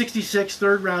 66th,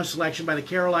 third-round selection by the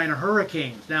Carolina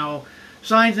Hurricanes. Now,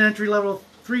 signs an entry-level,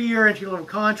 3-year entry-level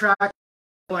contract.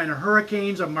 Carolina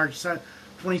Hurricanes on March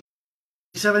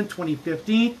 27,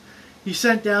 2015. He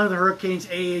sent down to the Hurricanes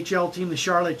AHL team, the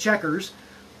Charlotte Checkers.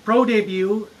 Pro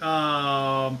debut,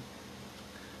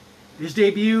 his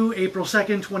debut April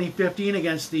 2nd, 2015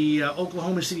 against the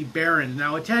Oklahoma City Barons.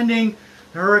 Now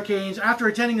after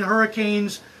attending the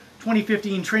Hurricanes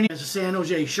 2015 training as the San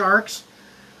Jose Sharks,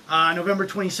 November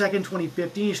 22nd,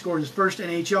 2015, he scored his first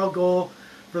NHL goal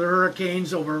for the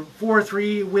Hurricanes over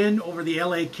 4-3 win over the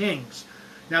LA Kings.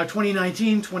 Now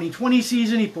 2019-2020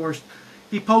 season, he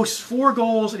posts 4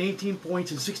 goals and 18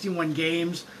 points in 61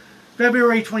 games.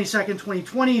 February 22nd,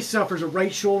 2020, he suffers a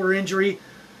right shoulder injury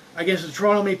against the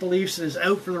Toronto Maple Leafs and is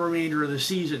out for the remainder of the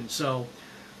season. So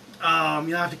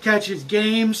you'll have to catch his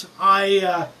games.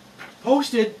 I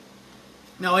posted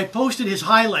his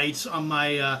highlights on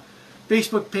my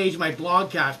Facebook page, my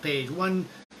Blogcast page. One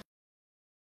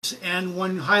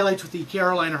highlights with the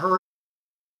Carolina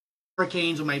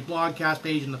Hurricanes on my Blogcast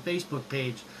page and the Facebook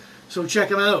page. So check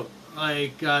them out.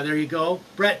 There you go.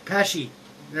 Brett Pesce.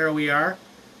 There we are.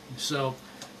 So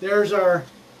there's our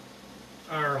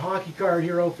hockey card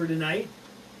hero for tonight.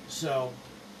 So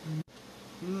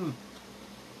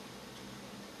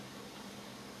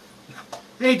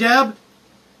Hey Deb,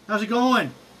 how's it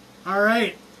going? All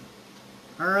right,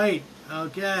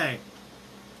 okay,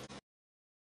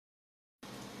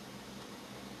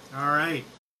 all right.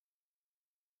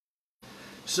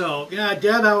 So yeah,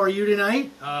 Deb, how are you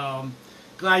tonight?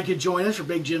 Glad you could join us for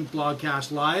Big Jims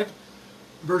Blogcast Live,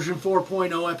 version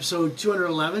 4.0, episode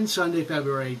 211, Sunday,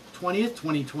 February 20th,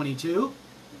 2022.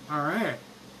 All right.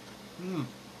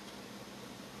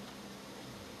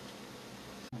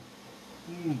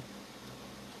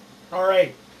 All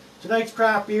right. Tonight's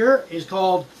craft beer is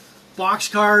called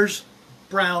Boxcars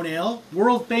Brown Ale,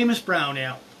 world famous brown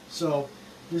ale. So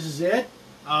this is it,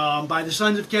 by the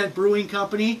Sons of Kent Brewing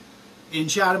Company in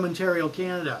Chatham, Ontario,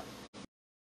 Canada.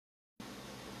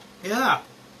 Yeah.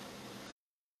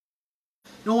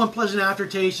 No unpleasant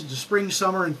aftertaste. It's a spring,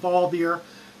 summer, and fall beer.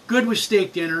 Good with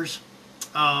steak dinners.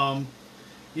 You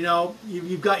know,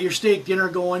 you've got your steak dinner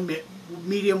going,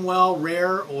 medium well,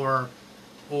 rare, or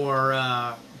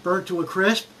burnt to a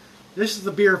crisp. This is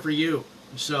the beer for you.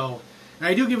 So, and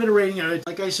I do give it a rating.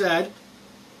 Like I said,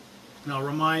 and I'll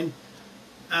remind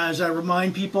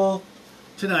people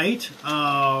tonight.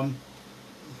 Oh,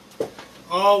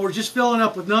 we're just filling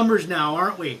up with numbers now,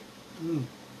 aren't we?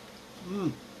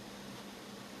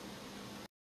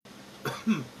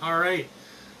 All right.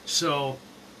 So,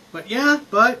 but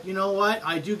you know what?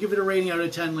 I do give it a rating out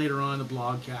of 10 later on in the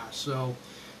blogcast. So,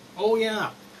 oh yeah.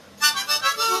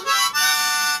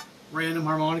 Random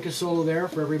harmonica solo there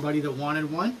for everybody that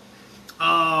wanted one.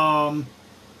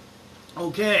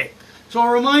 Okay. So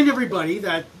I'll remind everybody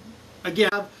that,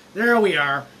 again, there we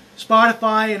are.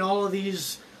 Spotify and all of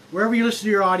these, wherever you listen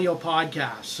to your audio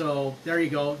podcasts. So there you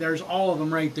go. There's all of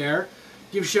them right there.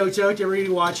 Give shouts out to everybody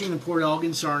watching the Port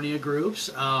Elgin Sarnia groups.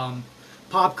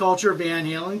 Pop culture, Van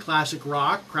Halen, classic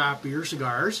rock, craft beer,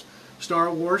 cigars,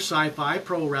 Star Wars, sci-fi,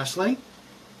 pro wrestling.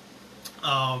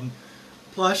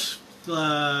 Plus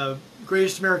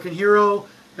Greatest American Hero,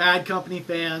 Bad Company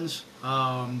fans.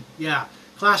 Yeah,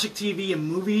 classic TV and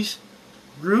movies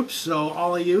groups. So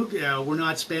all of you, we're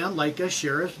not spam. Like us,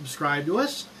 share us, subscribe to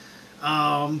us.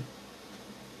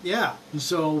 Yeah.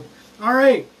 So all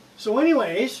right. So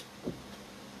anyways,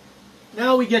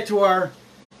 now we get to our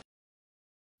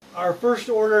first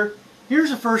order.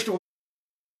 Here's the first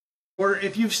order.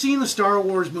 If you've seen the Star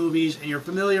Wars movies and you're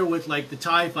familiar with like the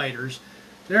TIE fighters,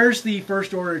 there's the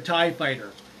First Order TIE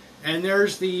fighter. And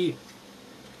there's the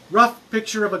rough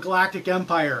picture of a galactic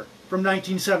empire from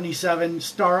 1977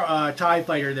 TIE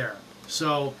fighter there.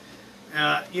 So,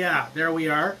 yeah, there we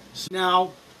are. So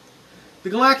now, the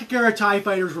Galactic era TIE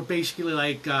fighters were basically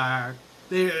like,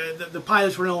 the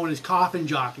pilots were known as coffin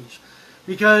jockeys.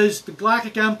 Because the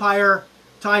Galactic Empire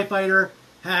TIE fighter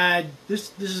had,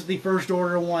 this is the First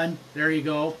Order one, there you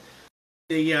go.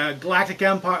 The Galactic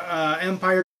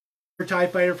Empire TIE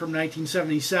fighter from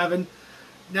 1977.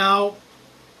 Now,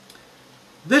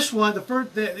 this one,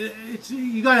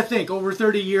 you got to think, over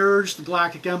 30 years, the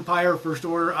Galactic Empire, First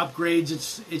Order,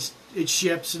 upgrades its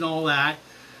ships and all that.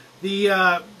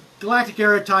 The Galactic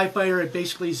era TIE fighter had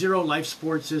basically 0 life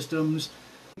support systems.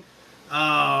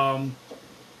 No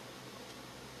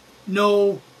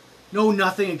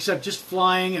nothing except just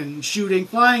flying and shooting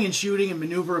and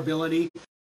maneuverability.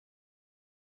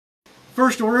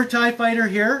 First Order TIE fighter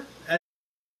here,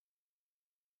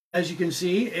 as you can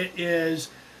see, it is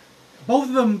both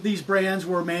of them, these brands,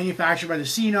 were manufactured by the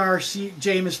CNR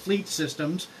James Fleet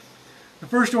Systems. The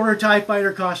first order TIE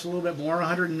Fighter cost a little bit more,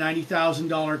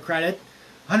 $190,000 credit.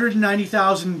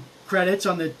 190,000 credits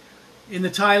on in the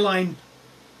TIE line.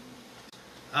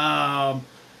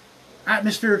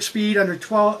 Atmospheric speed under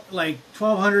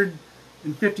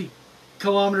 1,250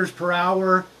 kilometers per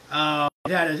hour.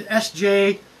 It had an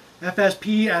SJ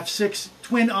FSP F6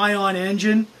 twin ion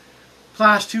engine,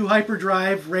 class 2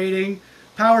 hyperdrive rating,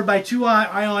 powered by 2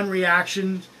 ion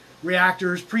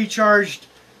reactors, pre-charged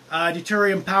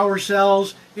deuterium power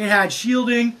cells. It had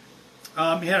shielding.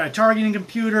 It had a targeting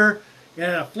computer. It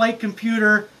had a flight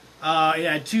computer. It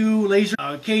had 2 laser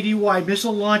KDY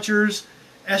missile launchers,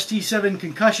 ST-7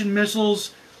 concussion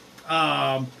missiles,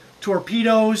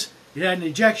 torpedoes. It had an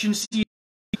ejection seat.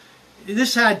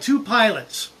 This had 2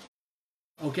 pilots.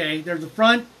 Okay, there's the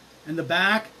front and the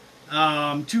back.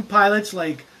 2 pilots,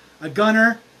 like a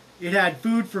gunner. It had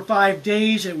food for 5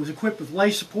 days. It was equipped with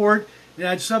life support. It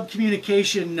had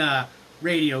sub-communication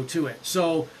radio to it.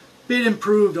 So, bit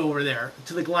improved over there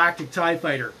to the Galactic TIE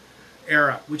Fighter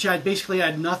era, which basically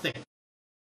had nothing.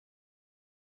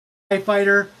 TIE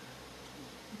Fighter,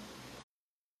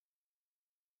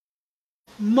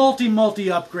 multi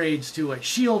upgrades to it.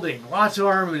 Shielding, lots of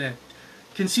armament.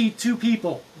 Can seat 2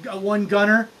 people, 1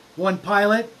 gunner, 1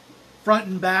 pilot, front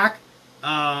and back.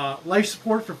 Life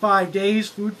support for 5 days,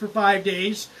 food for 5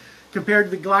 days, compared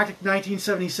to the Galactic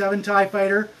 1977 TIE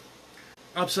Fighter,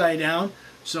 upside down.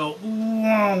 So,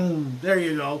 there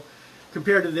you go.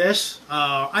 Compared to this,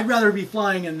 I'd rather be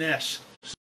flying in this.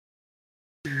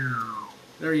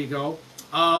 There you go.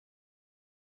 And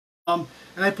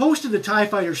I posted the TIE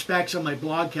Fighter specs on my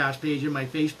Blogcast page and my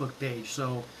Facebook page.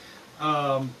 So,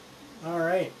 all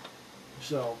right.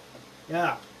 So,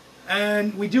 yeah.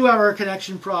 And we do have our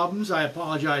connection problems. I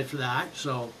apologize for that.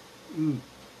 So,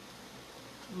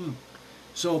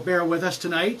 so bear with us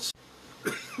tonight.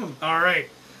 All right.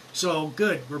 So,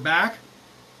 good. We're back.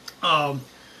 Oh,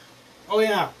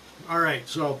 yeah. All right.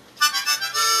 So,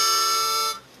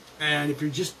 and if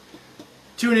you're just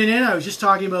tuning in, I was just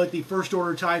talking about the First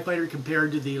Order TIE Fighter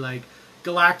compared to the, like,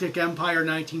 Galactic Empire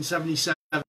 1977.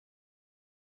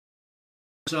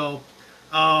 So,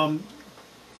 and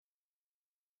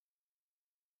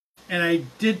I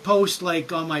did post,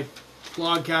 like, on my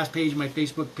Blogcast page, my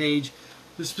Facebook page,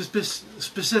 the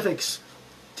specifics,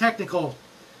 technical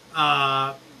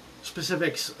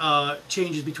specifics,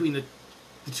 changes between the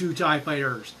 2 TIE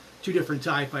Fighters, 2 different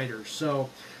TIE Fighters. So,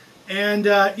 and,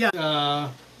 yeah,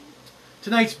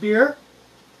 tonight's beer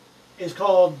is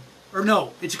called, or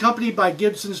no, it's accompanied by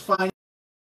Gibson's Fine.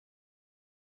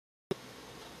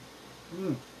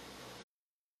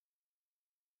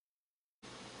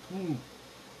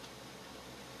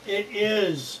 It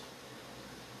is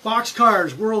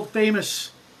Boxcar's world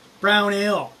famous brown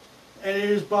ale, and it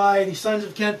is by the Sons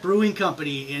of Kent Brewing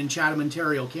Company in Chatham,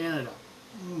 Ontario, Canada.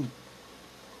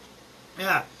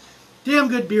 Yeah, damn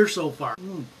good beer so far.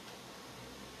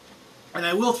 And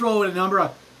I will throw out a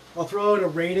number. I'll throw out a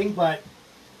rating, but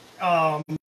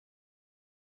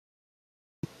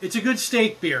it's a good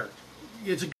steak beer.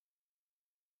 It's a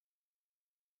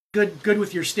good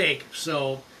with your steak.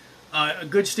 So a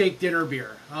good steak dinner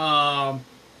beer.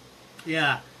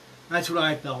 Yeah, that's what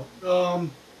I felt.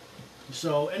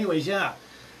 So anyways, yeah.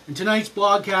 And tonight's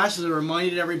Blogcast, as I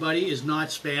reminded everybody, is not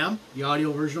spam. The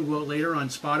audio version will go out later on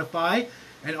Spotify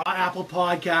and Apple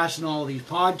Podcasts and all of these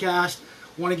podcasts.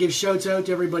 Want to give shouts out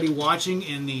to everybody watching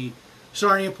in the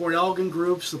Sarnia Port Elgin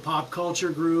groups, the pop culture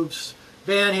groups,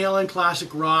 Van Halen, classic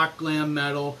rock, glam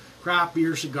metal, craft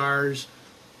beer, cigars,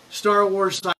 Star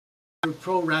Wars,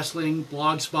 pro wrestling,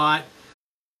 Blogspot,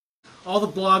 all the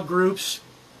blog groups,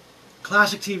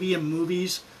 classic TV and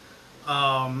movies,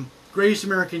 Greatest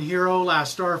American Hero,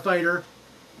 Last Starfighter.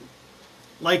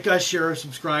 Like us, share,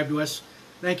 subscribe to us.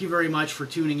 Thank you very much for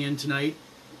tuning in tonight.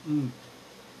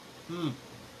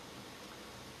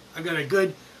 I've got a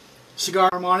good cigar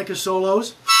harmonica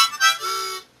solos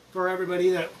for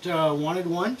everybody that wanted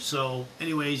one. So,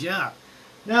 anyways, yeah.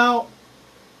 Now,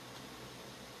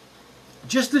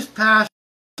 just this past,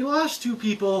 we lost 2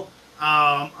 people.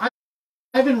 Ivan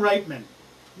Reitman.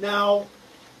 Now,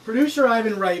 producer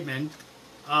Ivan Reitman.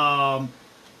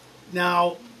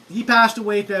 Now, he passed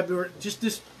away just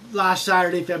this last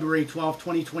Saturday, February 12th,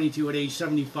 2022, at age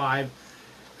 75,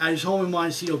 at his home in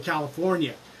Montecito,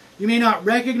 California. You may not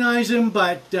recognize him,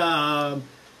 but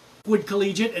Wood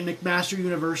Collegiate and McMaster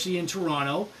University in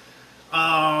Toronto.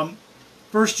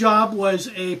 First job was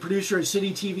a producer at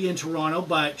City TV in Toronto,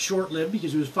 but short-lived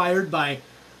because he was fired by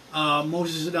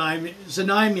Moses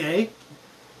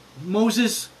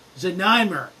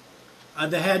Znaimer.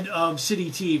 the head of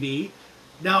City TV.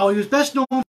 Now, he was best known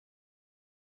for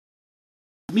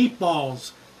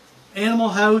Meatballs, Animal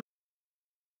House,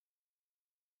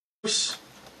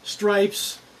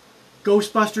 Stripes,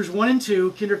 Ghostbusters 1 and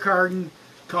 2, Kindergarten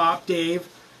Cop, Dave,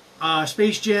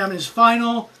 Space Jam, and his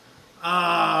final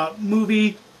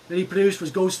movie that he produced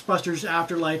was Ghostbusters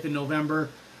Afterlife in November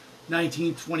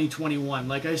 19th, 2021.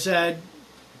 Like I said,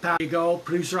 there you go,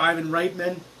 producer Ivan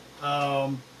Reitman.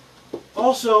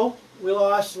 Also, we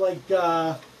lost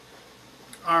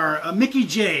our Mickey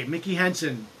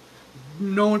Henson,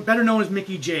 better known as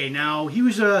Mickey J. Now, he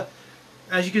was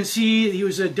as you can see, he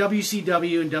was a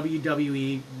WCW and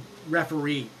WWE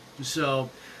referee. So,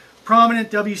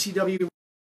 prominent WCW.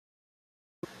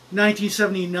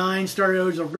 1979, started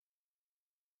out as a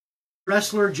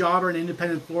wrestler, jobber, in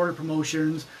independent Florida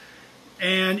promotions,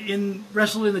 and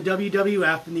wrestled in the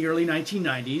WWF in the early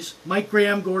 1990s. Mike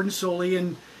Graham, Gordon Soley,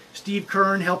 and Steve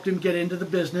Kern helped him get into the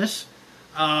business.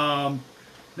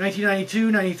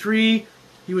 1992-93,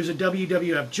 he was a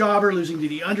WWF jobber, losing to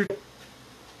The Undertaker.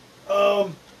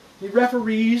 He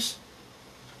referees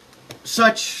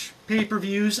such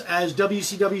pay-per-views as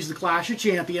WCW's The Clash of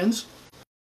Champions,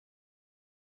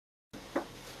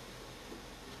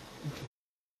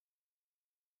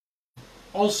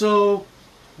 also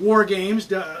War Games,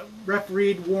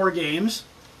 refereed War Games.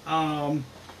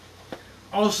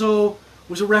 Also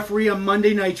was a referee on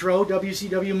Monday Nitro,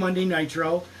 WCW Monday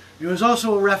Nitro. He was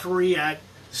also a referee at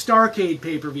Starcade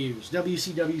pay-per-views,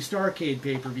 WCW Starcade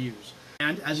pay-per-views.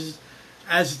 And as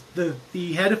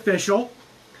the head official,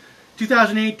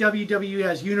 2008 WWE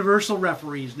has universal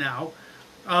referees now.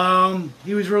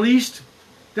 He was released,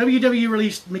 WWE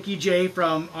released Mickey J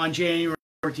on January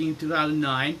 14,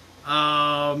 2009.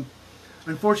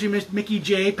 Unfortunately, Mickey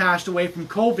J passed away from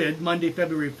COVID Monday,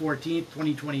 February 14th,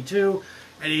 2022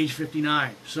 at age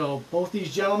 59. So both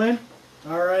these gentlemen,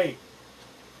 all right.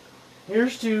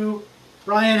 Here's to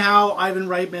Brian Howe, Ivan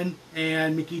Reitman,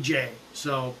 and Mickey J.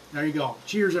 So there you go.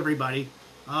 Cheers, everybody.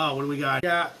 What do we got?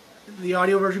 Yeah, the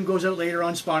audio version goes out later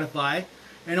on Spotify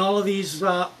and all of these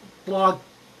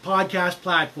podcast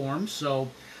platforms. So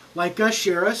like us,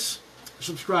 share us,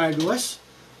 subscribe to us.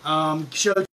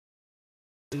 Show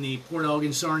in the Port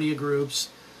Elgin Sarnia groups,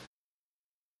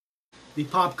 the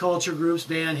pop culture groups,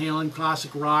 Van Halen,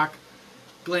 classic rock,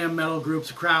 glam metal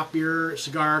groups, craft beer,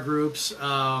 cigar groups,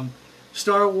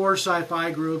 Star Wars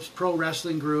sci-fi groups, pro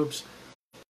wrestling groups,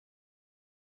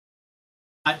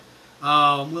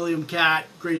 William Catt,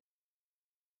 Greatest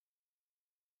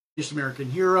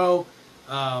American Hero,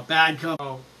 Bad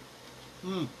Company.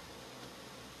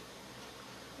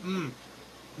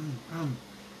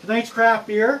 Tonight's craft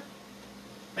beer,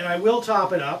 and I will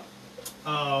top it up.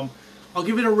 I'll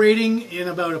give it a rating in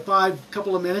about a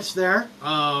couple of minutes there.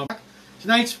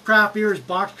 Tonight's craft beer is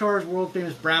Boxcar's world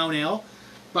famous brown ale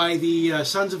by the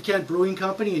Sons of Kent Brewing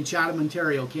Company in Chatham,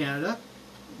 Ontario, Canada.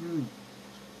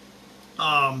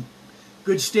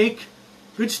 Good steak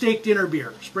dinner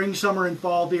beer, spring, summer, and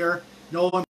fall beer. No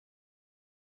one.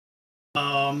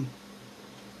 A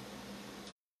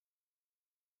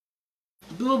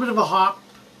little bit of a hop.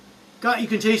 You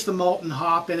can taste the malt and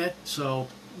hop in it. So,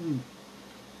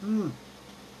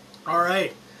 all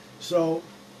right. So,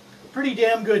 pretty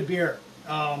damn good beer.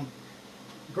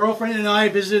 Girlfriend and I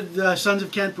visited the Sons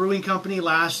of Kent Brewing Company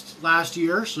last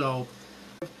year. So,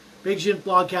 Big Jims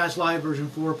Blogcast Live version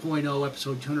 4.0,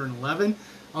 episode 211.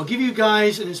 I'll give you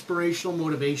guys an inspirational,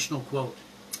 motivational quote.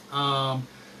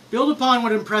 Build upon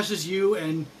what impresses you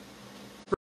and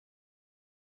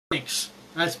thanks.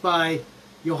 That's by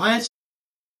Johannes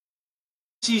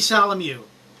Salimiu.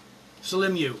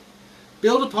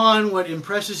 Build upon what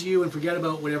impresses you and forget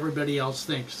about what everybody else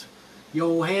thinks.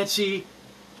 Johannes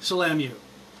Salimiu.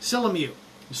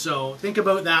 So think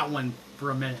about that one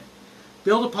for a minute.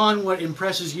 Build upon what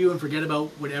impresses you and forget about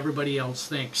what everybody else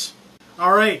thinks.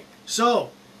 All right,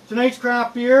 so tonight's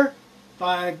craft beer,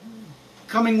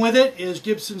 coming with it is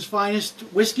Gibson's Finest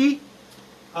Whiskey.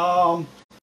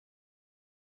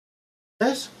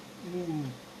 This.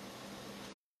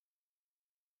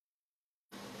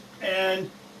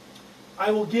 And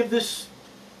I will give this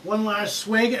one last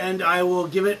swig and I will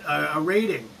give it a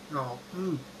rating.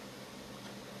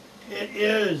 It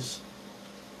is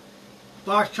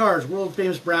Boxcar's world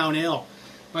famous brown ale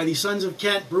by the Sons of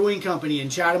Kent Brewing Company in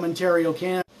Chatham, Ontario,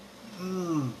 Canada.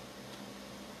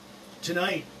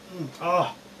 Tonight,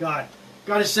 oh God,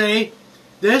 gotta say,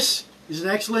 this is an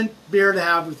excellent beer to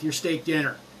have with your steak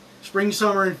dinner. Spring,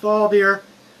 summer, and fall beer.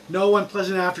 No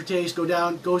unpleasant aftertaste.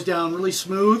 Goes down really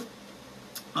smooth.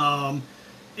 A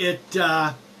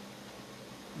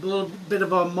little bit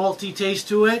of a malty taste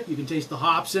to it. You can taste the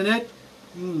hops in it.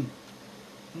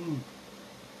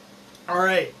 All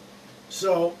right.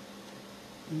 So,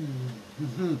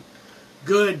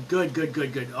 good.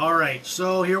 All right.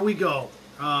 So here we go.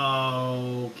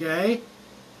 Okay.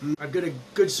 I've got a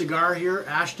good cigar here,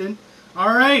 Ashton.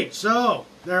 All right. So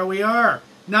there we are.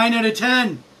 9 out of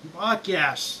 10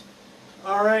 podcasts.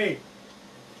 All right.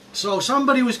 So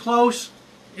somebody was close.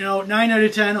 9 out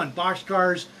of 10 on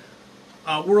Boxcar's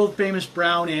world famous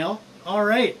brown ale. All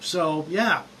right. So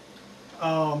yeah.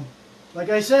 Like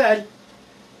I said,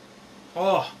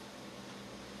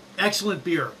 excellent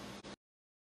beer.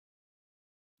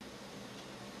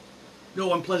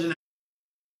 No unpleasant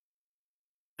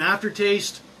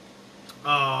aftertaste.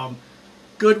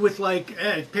 Good with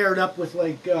paired up with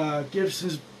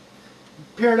Gibson's.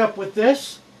 Paired up with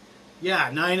this, yeah,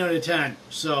 9 out of 10.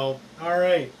 So all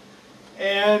right,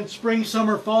 and spring,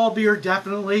 summer, fall beer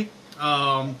definitely.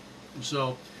 All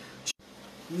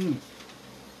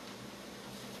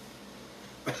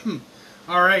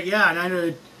right,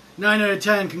 yeah, 9 out of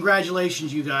 10.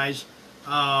 Congratulations, you guys.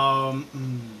 All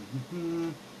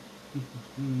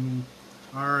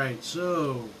right,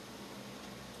 so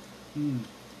 9.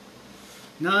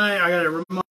 I got it.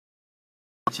 Remind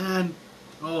 10.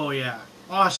 Oh yeah,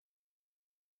 awesome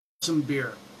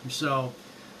beer. So,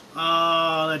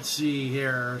 let's see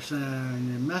here.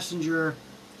 Send messenger.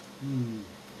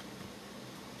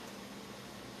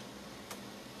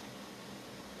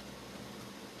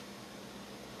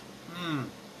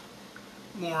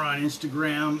 More on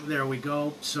Instagram. There we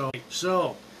go. So,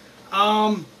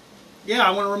 yeah,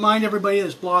 I want to remind everybody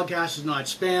this blogcast is not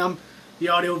spam. The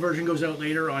audio version goes out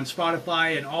later on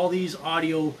Spotify and all these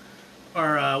audio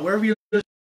or wherever you listen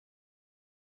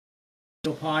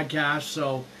to podcasts.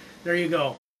 So there you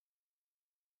go.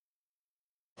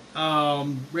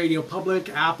 Radio Public,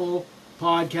 Apple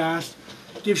Podcast.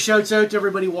 Give shouts out to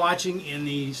everybody watching in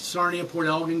the Sarnia Port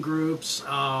Elgin groups,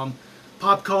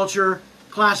 pop culture,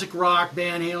 classic rock,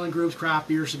 Van Halen groups, craft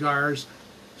beer, cigars,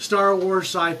 Star Wars,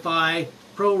 sci-fi,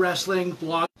 pro wrestling,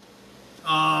 blog.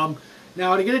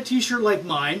 Now to get a t-shirt like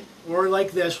mine, or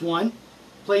like this one,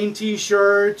 plain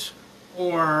t-shirt,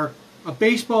 or a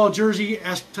baseball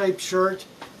jersey-esque type shirt,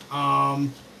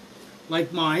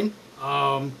 like mine.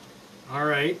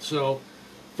 Alright, so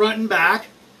front and back,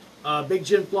 Big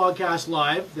Jims Blogcast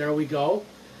Live, there we go.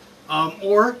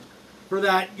 Or for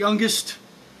that youngest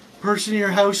person in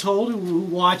your household who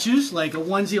watches, like a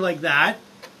onesie like that,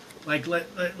 like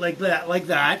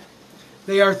that.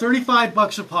 They are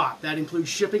 $35 a pop. That includes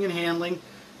shipping and handling.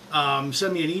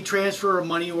 Send me an e-transfer or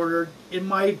money order in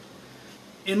my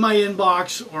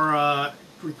inbox, or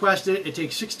request it. It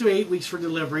takes 6 to 8 weeks for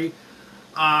delivery.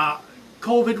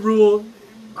 COVID rule,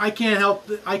 I can't help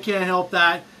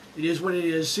that. It is what it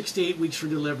is. 6 to 8 weeks for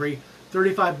delivery.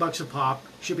 $35 a pop,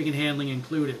 shipping and handling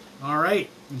included. All right,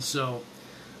 and so,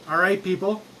 all right,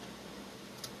 people.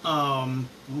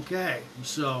 Okay,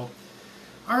 so,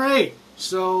 all right.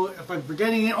 So if I'm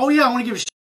forgetting it, oh yeah, I want to give a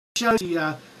shout out to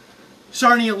the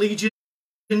Sarnia Legion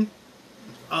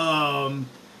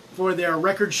for their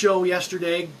record show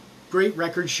yesterday. Great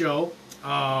record show.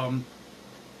 I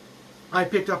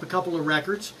picked up a couple of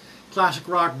records, classic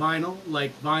rock vinyl,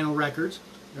 like vinyl records.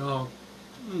 So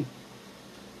it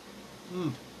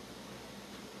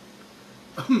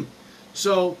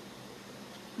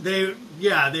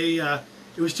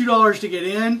was $2 to get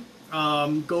in.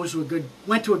 Went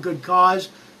to a good cause.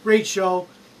 Great show.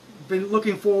 Been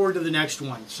looking forward to the next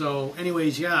one. So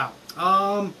anyways, yeah.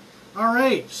 All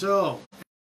right, so.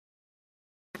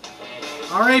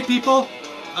 All right, people.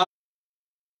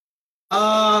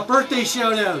 Birthday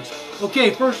shout outs.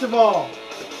 Okay, first of all,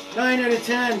 9 out of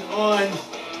 10 on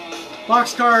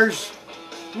Boxcar's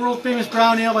world famous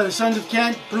brown ale by the Sons of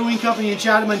Kent Brewing Company in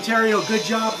Chatham, Ontario. Good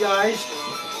job, guys.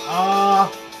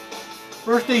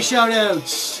 Birthday shout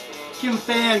outs. Kim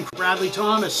Fan, Bradley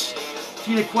Thomas,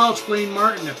 Tina Quelch, Blaine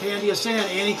Martin, Pandia San,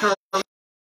 Annie Carr.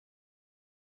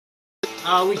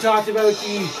 We talked about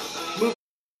the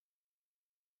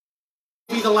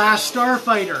movie The Last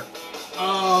Starfighter.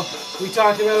 We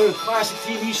talked about a classic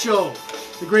TV show,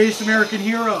 The Greatest American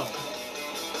Hero.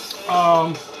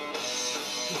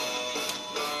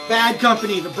 Bad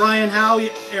Company, the Brian Howe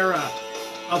era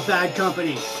of Bad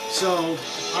Company. So,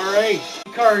 alright,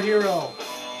 Car Hero.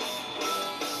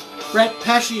 Brett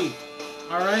Pesce.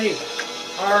 Alright.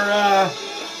 Our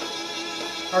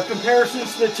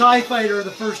comparisons to the TIE Fighter,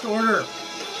 the First Order,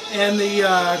 and the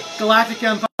Galactic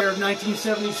Empire of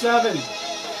 1977.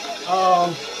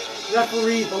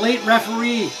 The late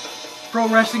referee, pro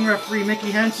wrestling referee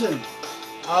Mickie Henson.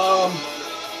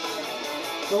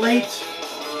 The late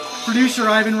producer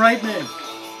Ivan Reitman.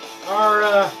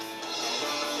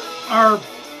 Our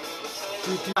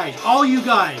guys, all you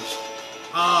guys.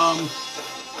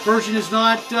 Version is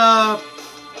not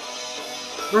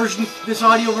this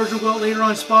audio version will go out later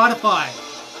on Spotify.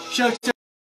 Shout out to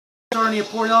the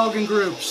Port Elgin groups.